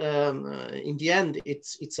 but in the end,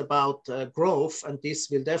 it's about growth, and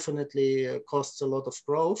this will definitely cost a lot of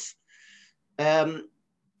growth.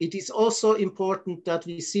 It is also important that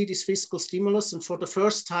we see this fiscal stimulus, and for the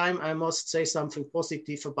first time, I must say something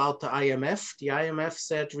positive about the IMF. The IMF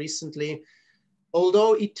said recently,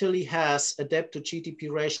 although Italy has a debt to GDP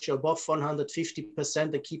ratio above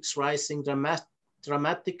 150% that keeps rising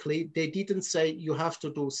dramatically, they didn't say you have to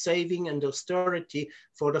do saving and austerity.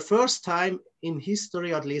 For the first time in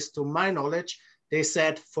history, at least to my knowledge, they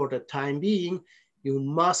said for the time being, you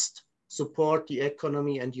must support the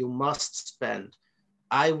economy and you must spend.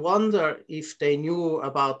 I wonder if they knew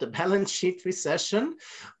about the balance sheet recession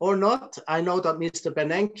or not. I know that Mr.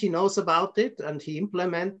 Bernanke knows about it and he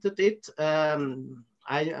implemented it.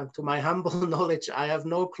 To my humble knowledge, I have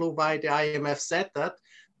no clue why the IMF said that,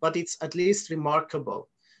 but it's at least remarkable.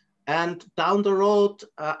 And down the road,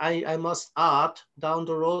 I must add, down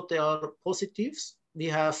the road, there are positives. We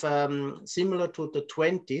have similar to the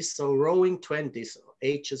 20s, so roaring 20s,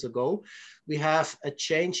 ages ago, we have a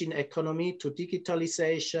change in economy to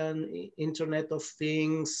digitalization, Internet of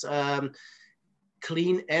Things,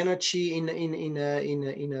 clean energy in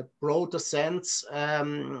a broader sense.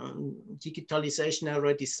 Digitalization, I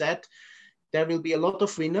already said. There will be a lot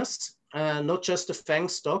of winners, not just the FANG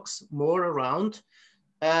stocks, more around.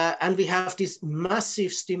 And we have this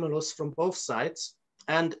massive stimulus from both sides.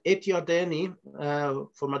 And Eti Adeni,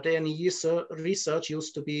 from Adeni Research,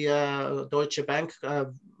 used to be Deutsche Bank,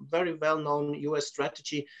 very well-known US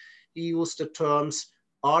strategy. He used the terms,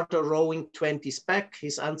 are the roaring 20s back?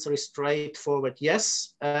 His answer is straightforward,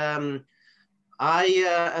 yes. I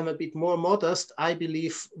am a bit more modest. I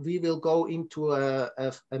believe we will go into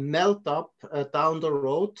a melt up down the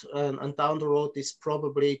road, and down the road is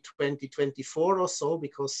probably 2024 or so,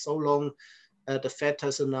 because so long the Fed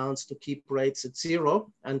has announced to keep rates at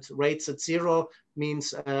zero, and rates at zero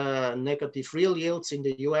means negative real yields in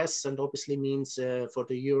the US, and obviously means for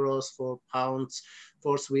the euros, for pounds,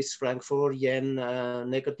 for Swiss franc, for yen,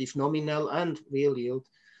 negative nominal and real yield.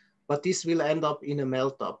 But this will end up in a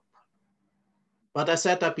melt up. But I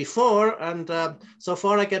said that before, and so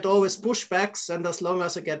far I get always pushbacks, and as long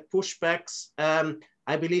as I get pushbacks,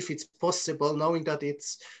 I believe it's possible, knowing that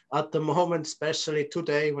it's at the moment, especially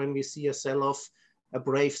today when we see a sell-off, a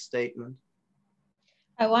brave statement.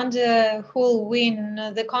 I wonder who will win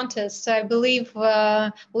the contest. I believe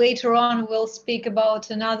later on we'll speak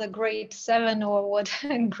about another grade 7 or what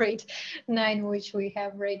grade 9 which we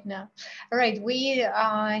have right now. All right, we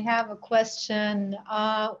have a question.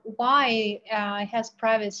 Why has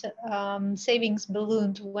private savings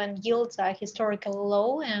ballooned when yields are historically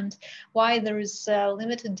low, and why there is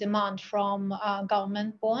limited demand from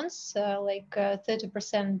government bonds, like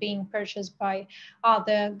 30% being purchased by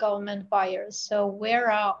other government buyers? So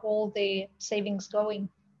where are all the savings going?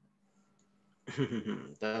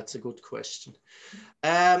 That's a good question.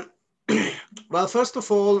 Well, first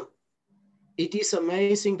of all, it is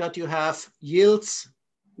amazing that you have yields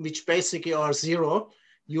which basically are zero.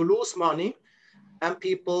 You lose money and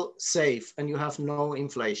people save, and you have no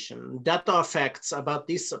inflation. That are facts. About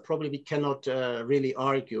this probably we cannot really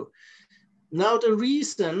argue. Now the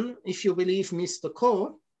reason, if you believe Mr.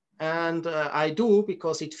 Ko, and I do,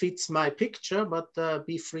 because it fits my picture, but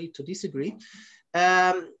be free to disagree.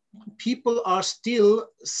 People are still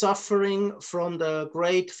suffering from the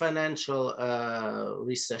great financial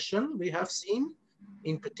recession we have seen,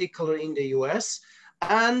 in particular in the US.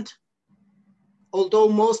 And although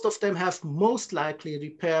most of them have most likely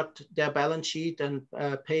repaired their balance sheet and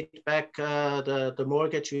paid back the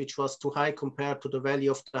mortgage, which was too high compared to the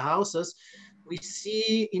value of the houses, we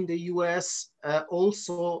see in the US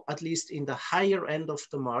also, at least in the higher end of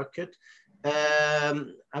the market,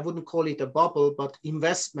 I wouldn't call it a bubble, but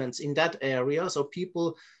investments in that area. So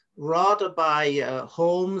people rather buy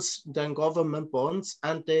homes than government bonds,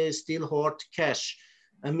 and they still hoard cash.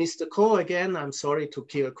 And Mr. Ko, again, I'm sorry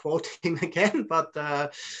to quote him again, but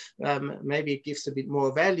maybe it gives a bit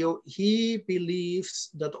more value. He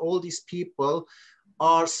believes that all these people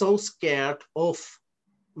are so scared of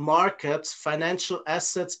markets, financial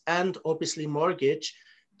assets, and obviously mortgage,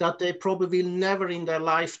 that they probably will never in their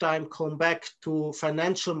lifetime come back to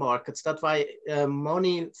financial markets. That's why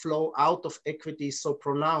money flow out of equity is so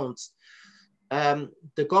pronounced.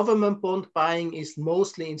 The government bond buying is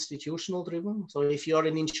mostly institutional driven. So if you're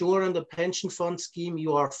an insurer and a pension fund scheme,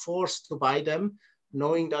 you are forced to buy them,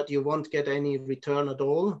 knowing that you won't get any return at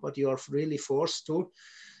all, but you are really forced to.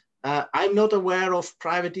 I'm not aware of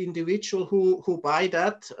private individual who buy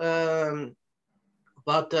that,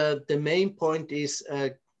 but the main point is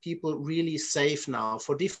people really save now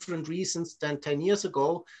for different reasons than 10 years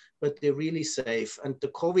ago, but they really save. And the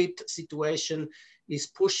COVID situation is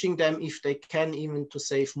pushing them, if they can, even to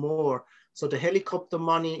save more. So the helicopter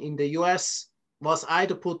money in the US was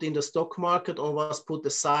either put in the stock market or was put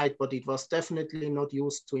aside, but it was definitely not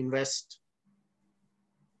used to invest.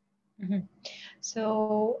 Mm-hmm.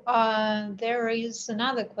 So there is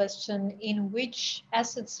another question: in which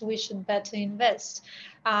assets we should better invest?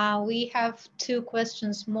 We have two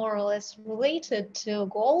questions more or less related to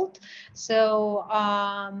gold. So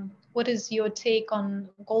what is your take on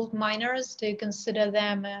gold miners? Do you consider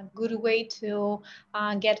them a good way to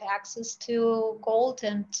get access to gold?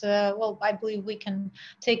 And well, I believe we can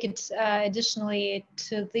take it additionally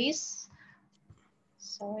to this.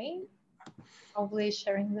 Sorry. Probably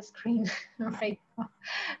sharing the screen right now.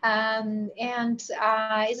 And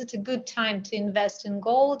is it a good time to invest in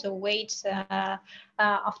gold, or wait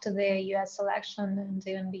after the US election and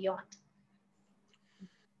even beyond?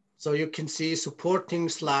 So you can see supporting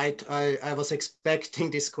slide. I was expecting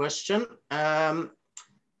this question.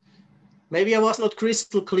 Maybe I was not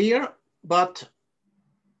crystal clear, but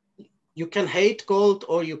you can hate gold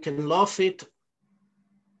or you can love it.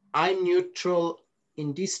 I'm neutral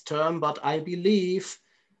in this term, but I believe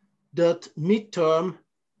that midterm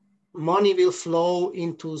money will flow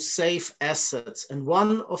into safe assets, and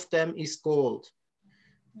one of them is gold.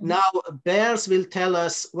 Mm-hmm. Now, bears will tell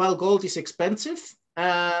us, well, gold is expensive,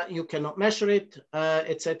 you cannot measure it,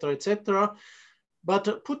 etc., etc.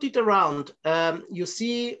 But put it around. You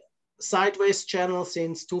see sideways channel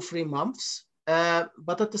since 2-3 months,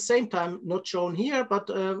 but at the same time, not shown here, but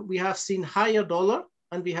we have seen higher dollar,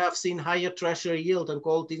 and we have seen higher treasury yield, and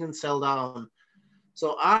gold didn't sell down.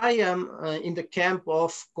 So I am in the camp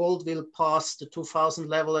of gold will pass the 2000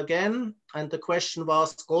 level again. And the question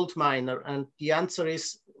was gold miner. And the answer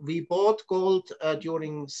is we bought gold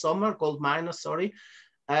during summer, gold miner, sorry.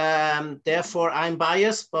 Therefore, I'm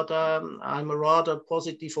biased, but I'm rather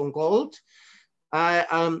positive on gold.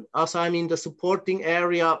 As I'm in the supporting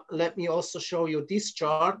area, let me also show you this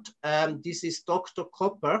chart. This is Dr.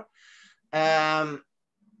 Copper.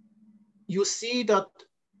 You see that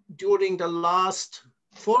during the last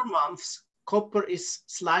 4 months, copper is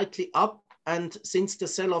slightly up. And since the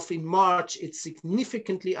sell-off in March, it's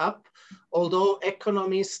significantly up. Although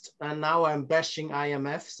economists, and now I'm bashing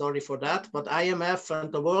IMF, sorry for that, but IMF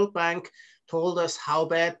and the World Bank told us how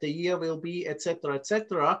bad the year will be, etc.,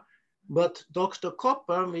 etc. But Dr.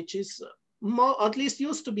 Copper, which is more, at least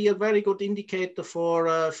used to be a very good indicator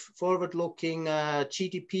for forward-looking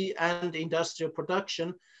GDP and industrial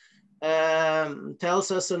production, tells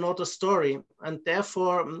us another story. And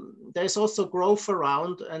therefore, there's also growth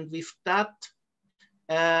around. And with that,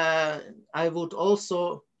 I would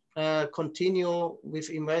also continue with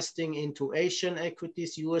investing into Asian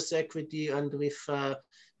equities, US equity, and with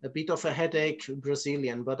a bit of a headache,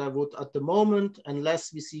 Brazilian. But I would, at the moment,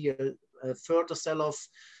 unless we see a further sell-off,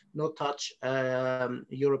 not touch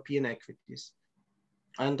European equities.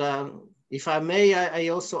 And if I may, I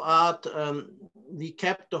also add, we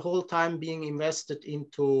kept the whole time being invested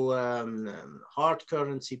into hard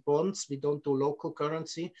currency bonds. We don't do local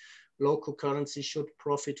currency. Local currency should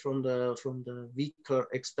profit from the weaker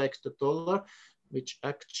expected dollar, which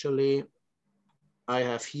actually I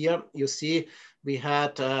have here. You see, we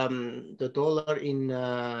had the dollar in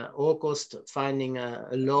August finding a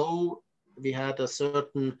low. We had a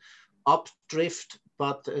certain updrift,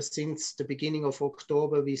 but since the beginning of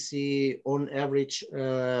October, we see on average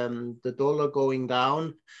the dollar going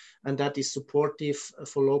down, and that is supportive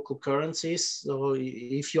for local currencies. So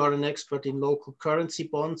if you are an expert in local currency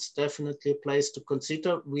bonds, definitely a place to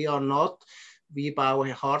consider. We are not. We buy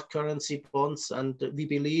hard currency bonds, and we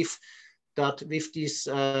believe that with this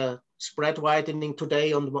spread widening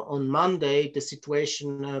today on Monday, the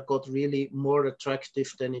situation got really more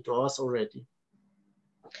attractive than it was already.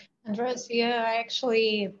 Andreas, yeah,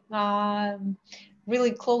 actually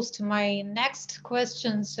really close to my next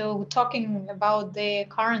question. So talking about the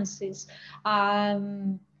currencies,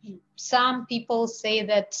 some people say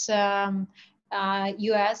that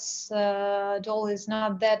US dollar is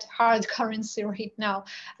not that hard currency right now.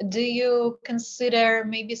 Do you consider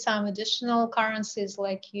maybe some additional currencies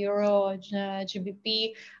like Euro,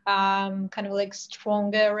 GBP, kind of like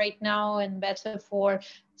stronger right now and better for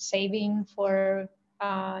saving, for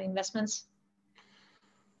investments?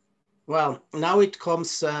 Well, now it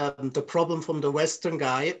comes the problem from the Western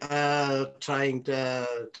guy trying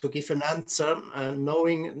to give an answer,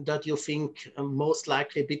 knowing that you think most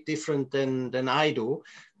likely a bit different than I do,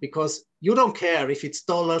 because you don't care if it's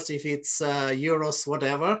dollars, if it's euros,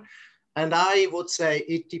 whatever. And I would say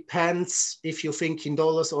it depends if you think in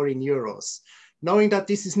dollars or in euros. Knowing that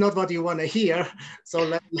this is not what you want to hear,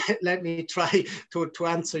 so let me try to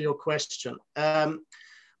answer your question.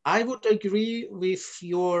 I would agree with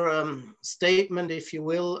your statement, if you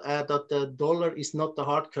will, that the dollar is not the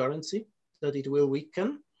hard currency, that it will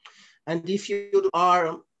weaken. And if you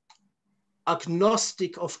are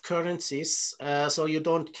agnostic of currencies, so you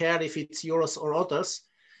don't care if it's euros or others,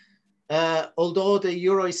 although the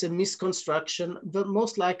euro is a misconstruction, but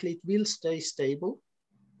most likely it will stay stable.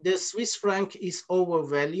 The Swiss franc is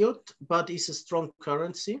overvalued, but is a strong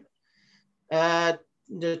currency.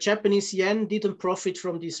 The Japanese yen didn't profit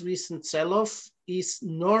from this recent sell-off, is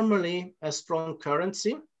normally a strong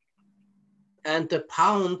currency. And the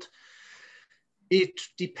pound, it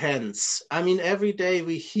depends. I mean, every day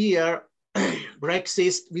we hear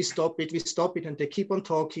Brexit, we stop it, and they keep on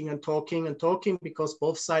talking and talking and talking because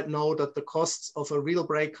both sides know that the costs of a real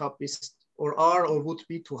breakup is or are or would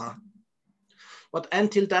be too high. But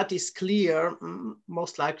until that is clear,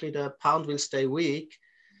 most likely the pound will stay weak.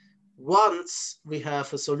 Once we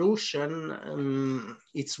have a solution,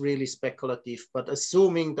 it's really speculative, but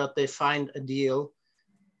assuming that they find a deal,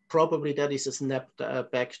 probably that is a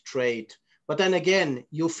snap-back trade. But then again,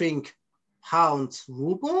 you think pounds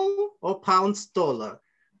ruble or pounds dollar?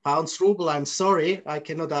 Pounds ruble, I'm sorry, I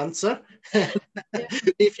cannot answer.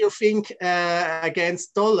 If you think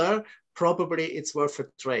against dollar, probably it's worth a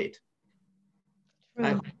trade.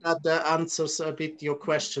 I hope that answers a bit your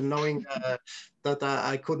question, knowing that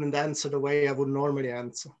I couldn't answer the way I would normally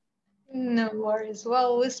answer. No worries.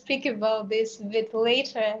 Well, we'll speak about this a bit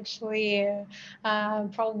later, actually.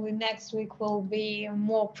 Probably next week will be a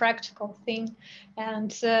more practical thing.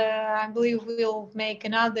 And I believe we'll make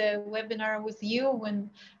another webinar with you when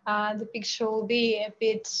the picture will be a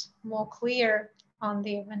bit more clear on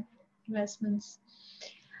the investments.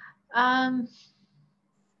 All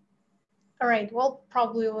right, well,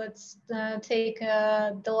 probably let's take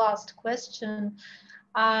the last question.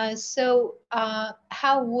 How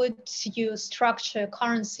would you structure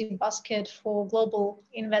currency basket for global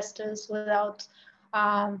investors without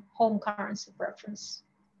home currency preference?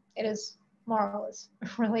 It is more or less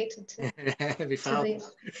related to Without.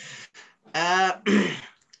 this. Uh,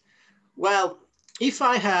 well, if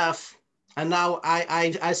I have, and now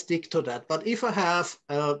I stick to that, but if I have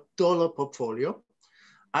a dollar portfolio,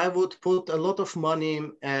 I would put a lot of money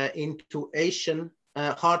into Asian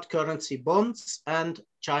hard currency bonds and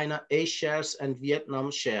China A shares and Vietnam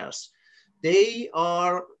shares. They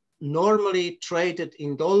are normally traded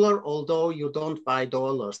in dollar, although you don't buy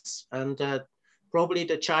dollars. And probably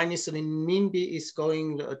the Chinese renminbi is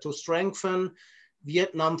going to strengthen.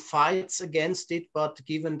 Vietnam fights against it, but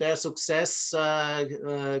given their success,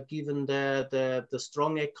 given the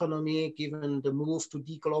strong economy, given the move to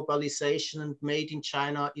deglobalization and made in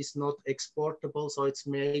China is not exportable, so it's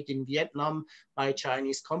made in Vietnam by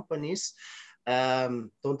Chinese companies.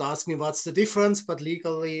 Don't ask me what's the difference, but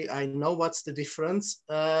legally I know what's the difference.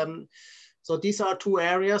 So these are two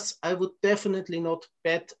areas. I would definitely not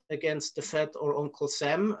bet against the Fed or Uncle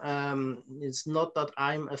Sam. It's not that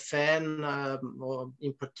I'm a fan or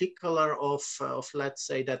in particular of, let's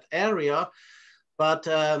say, that area, but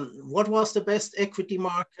what was the best equity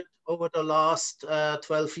market over the last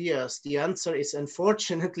 12 years? The answer is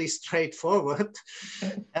unfortunately straightforward.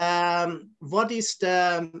 What is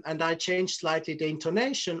the, and I changed slightly the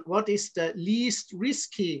intonation, what is the least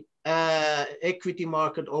risky equity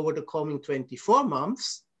market over the coming 24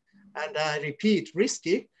 months? And I repeat,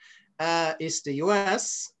 risky is the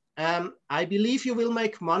US. I believe you will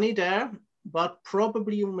make money there, but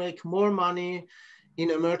probably you make more money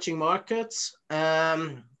in emerging markets.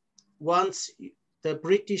 Once the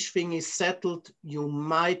British thing is settled, you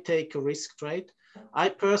might take a risk trade. I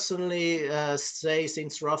personally say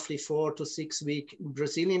since roughly 4 to 6 weeks,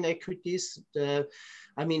 Brazilian equities,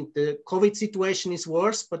 I mean, the COVID situation is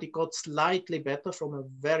worse, but it got slightly better from a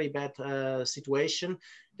very bad situation.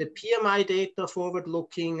 The PMI data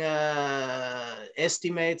forward-looking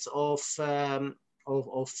estimates of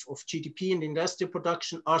GDP and industrial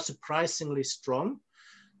production are surprisingly strong.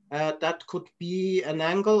 That could be an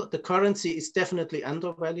angle. The currency is definitely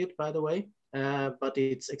undervalued, by the way, but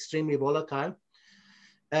it's extremely volatile.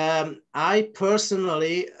 I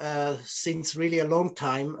personally, since really a long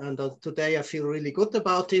time, and today I feel really good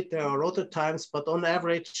about it, there are other times, but on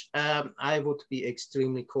average, I would be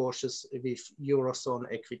extremely cautious with Eurozone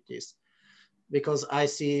equities because I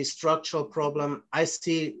see structural problem. I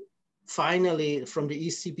see finally from the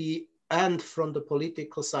ECB and from the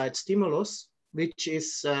political side stimulus, which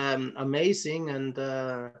is amazing, and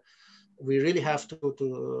we really have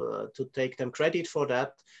to take them credit for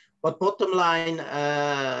that. But bottom line,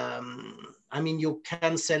 I mean, you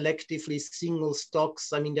can selectively single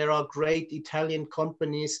stocks. I mean, there are great Italian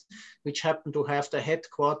companies which happen to have the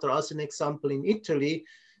headquarters, as an example, in Italy,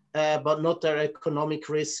 but not their economic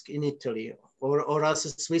risk in Italy. Or as a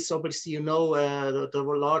Swiss, obviously, you know, the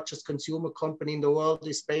largest consumer company in the world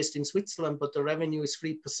is based in Switzerland, but the revenue is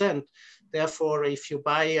 3%. Therefore, if you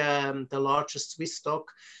buy the largest Swiss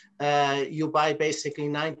stock, you buy basically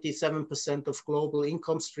 97% of global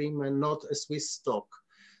income stream and not a Swiss stock.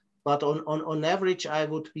 But on average, I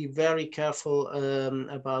would be very careful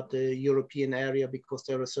about the European area because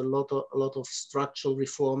there is a lot of structural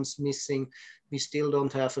reforms missing. We still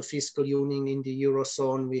don't have a fiscal union in the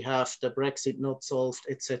Eurozone. We have the Brexit not solved,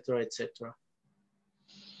 etc., etc.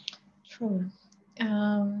 True.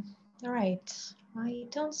 All right. I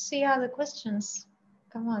don't see other questions.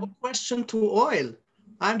 Come on. No question to oil.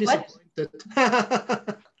 I'm disappointed.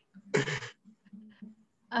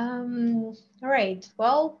 All right.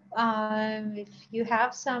 Well, if you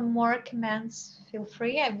have some more comments, feel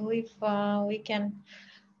free. I believe we can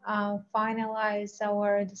finalize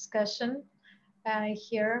our discussion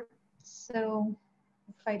here. So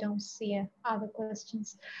if I don't see other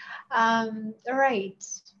questions. All right.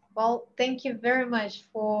 Well, thank you very much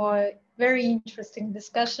for very interesting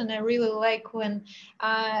discussion. I really like when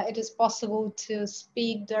it is possible to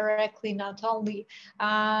speak directly, not only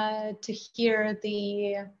to hear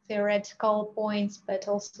the theoretical points, but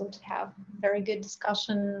also to have very good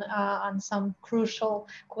discussion on some crucial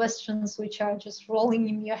questions which are just rolling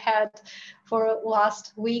in your head for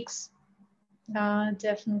last weeks.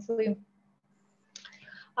 Definitely.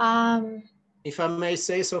 If I may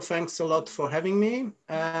say so, thanks a lot for having me.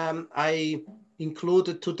 I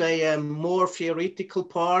included today a more theoretical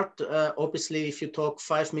part. Obviously, if you talk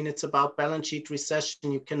 5 minutes about balance sheet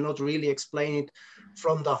recession, you cannot really explain it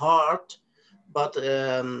from the heart. But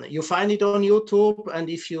you find it on YouTube, and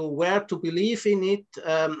if you were to believe in it,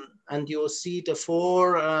 and you see the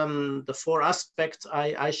four aspects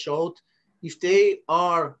I showed, if they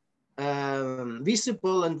are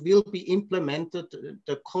visible and will be implemented,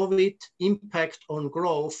 the COVID impact on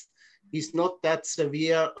growth is not that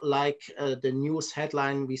severe like the news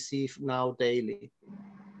headline we see now daily.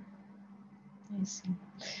 I see.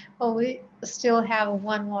 Well, we still have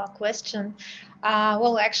one more question.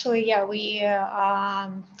 Well, actually, yeah, we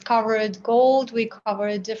covered gold, we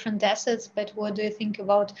covered different assets, but what do you think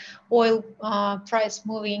about oil price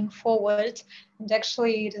moving forward? And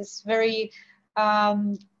actually, it is very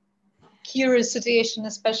curious situation,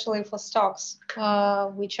 especially for stocks,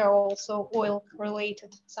 which are also oil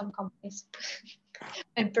related, some companies.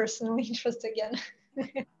 I'm personally interested again.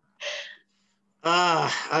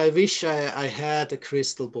 I wish I had a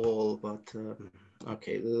crystal ball, but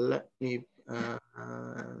okay, let me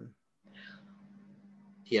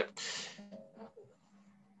here.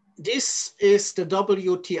 This is the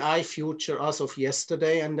WTI future as of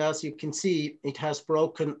yesterday, and as you can see, it has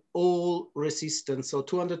broken all resistance. So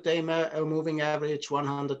 200-day moving average,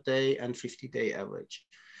 100-day and 50-day average.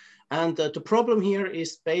 And the problem here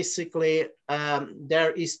is basically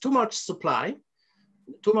there is too much supply,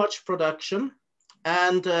 too much production,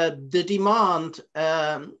 and the demand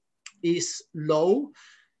is low.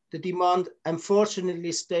 The demand,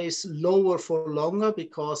 unfortunately, stays lower for longer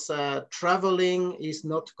because traveling is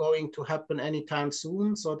not going to happen anytime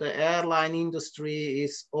soon. So the airline industry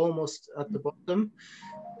is almost at the bottom.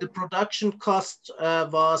 The production cost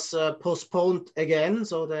was postponed again.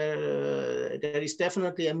 So there is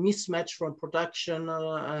definitely a mismatch from production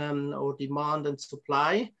or demand and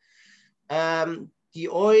supply. The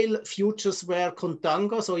oil futures were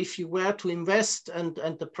contango. So if you were to invest and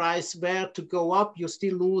the price were to go up, you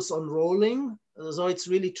still lose on rolling. So it's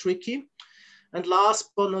really tricky. And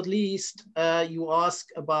last but not least, you ask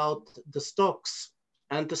about the stocks.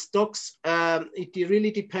 And the stocks, it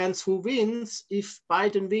really depends who wins. If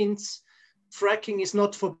Biden wins, fracking is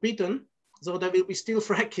not forbidden. So there will be still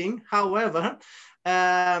fracking. However,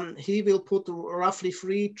 he will put roughly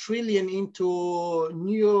 3 trillion into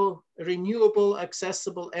new renewable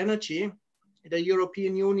accessible energy. The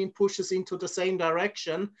European Union pushes into the same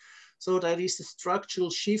direction. So there is a structural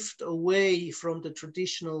shift away from the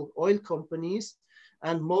traditional oil companies.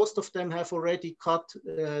 And most of them have already cut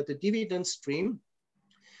the dividend stream.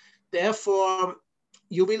 Therefore,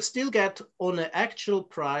 you will still get on an actual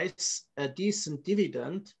price a decent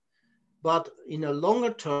dividend, but in a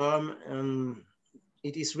longer term,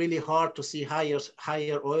 it is really hard to see higher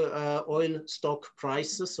oil stock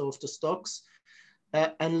prices of the stocks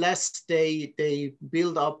unless they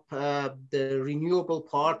build up the renewable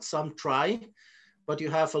part. Some try, but you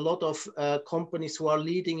have a lot of companies who are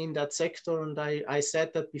leading in that sector. And I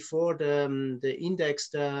said that before, the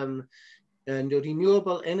index, and the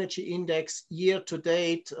renewable energy index year to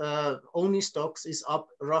date, only stocks is up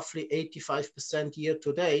roughly 85% year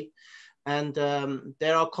to date. And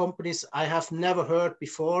there are companies I have never heard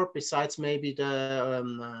before, besides maybe the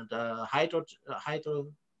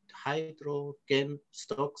hydrogen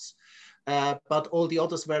stocks, but all the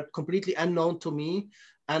others were completely unknown to me.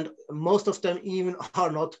 And most of them even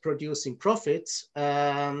are not producing profits.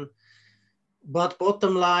 But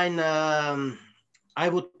bottom line, I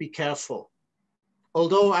would be careful.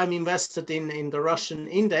 Although I'm invested in the Russian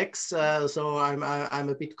index, so I'm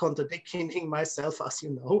a bit contradicting myself, as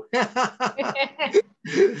you know.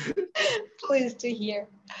 Pleased to hear.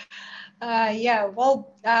 Yeah,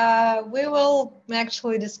 well, we will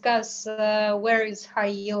actually discuss where is high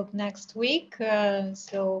yield next week.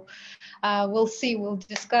 So we'll see. We'll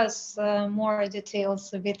discuss more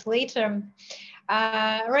details a bit later.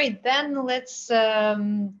 Right, then let's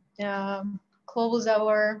close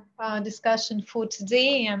our discussion for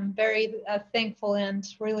today. I'm very thankful and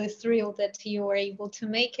really thrilled that you were able to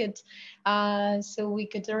make it so we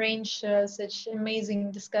could arrange such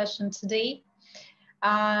amazing discussion today.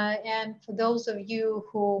 And for those of you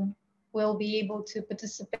who will be able to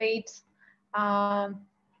participate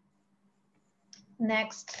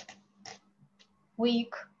next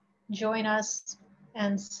week, join us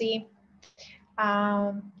and see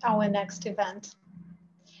our next event.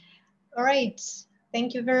 All right,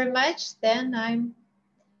 thank you very much. Then I'm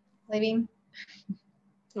leaving.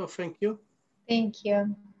 So thank you. Thank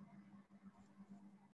you.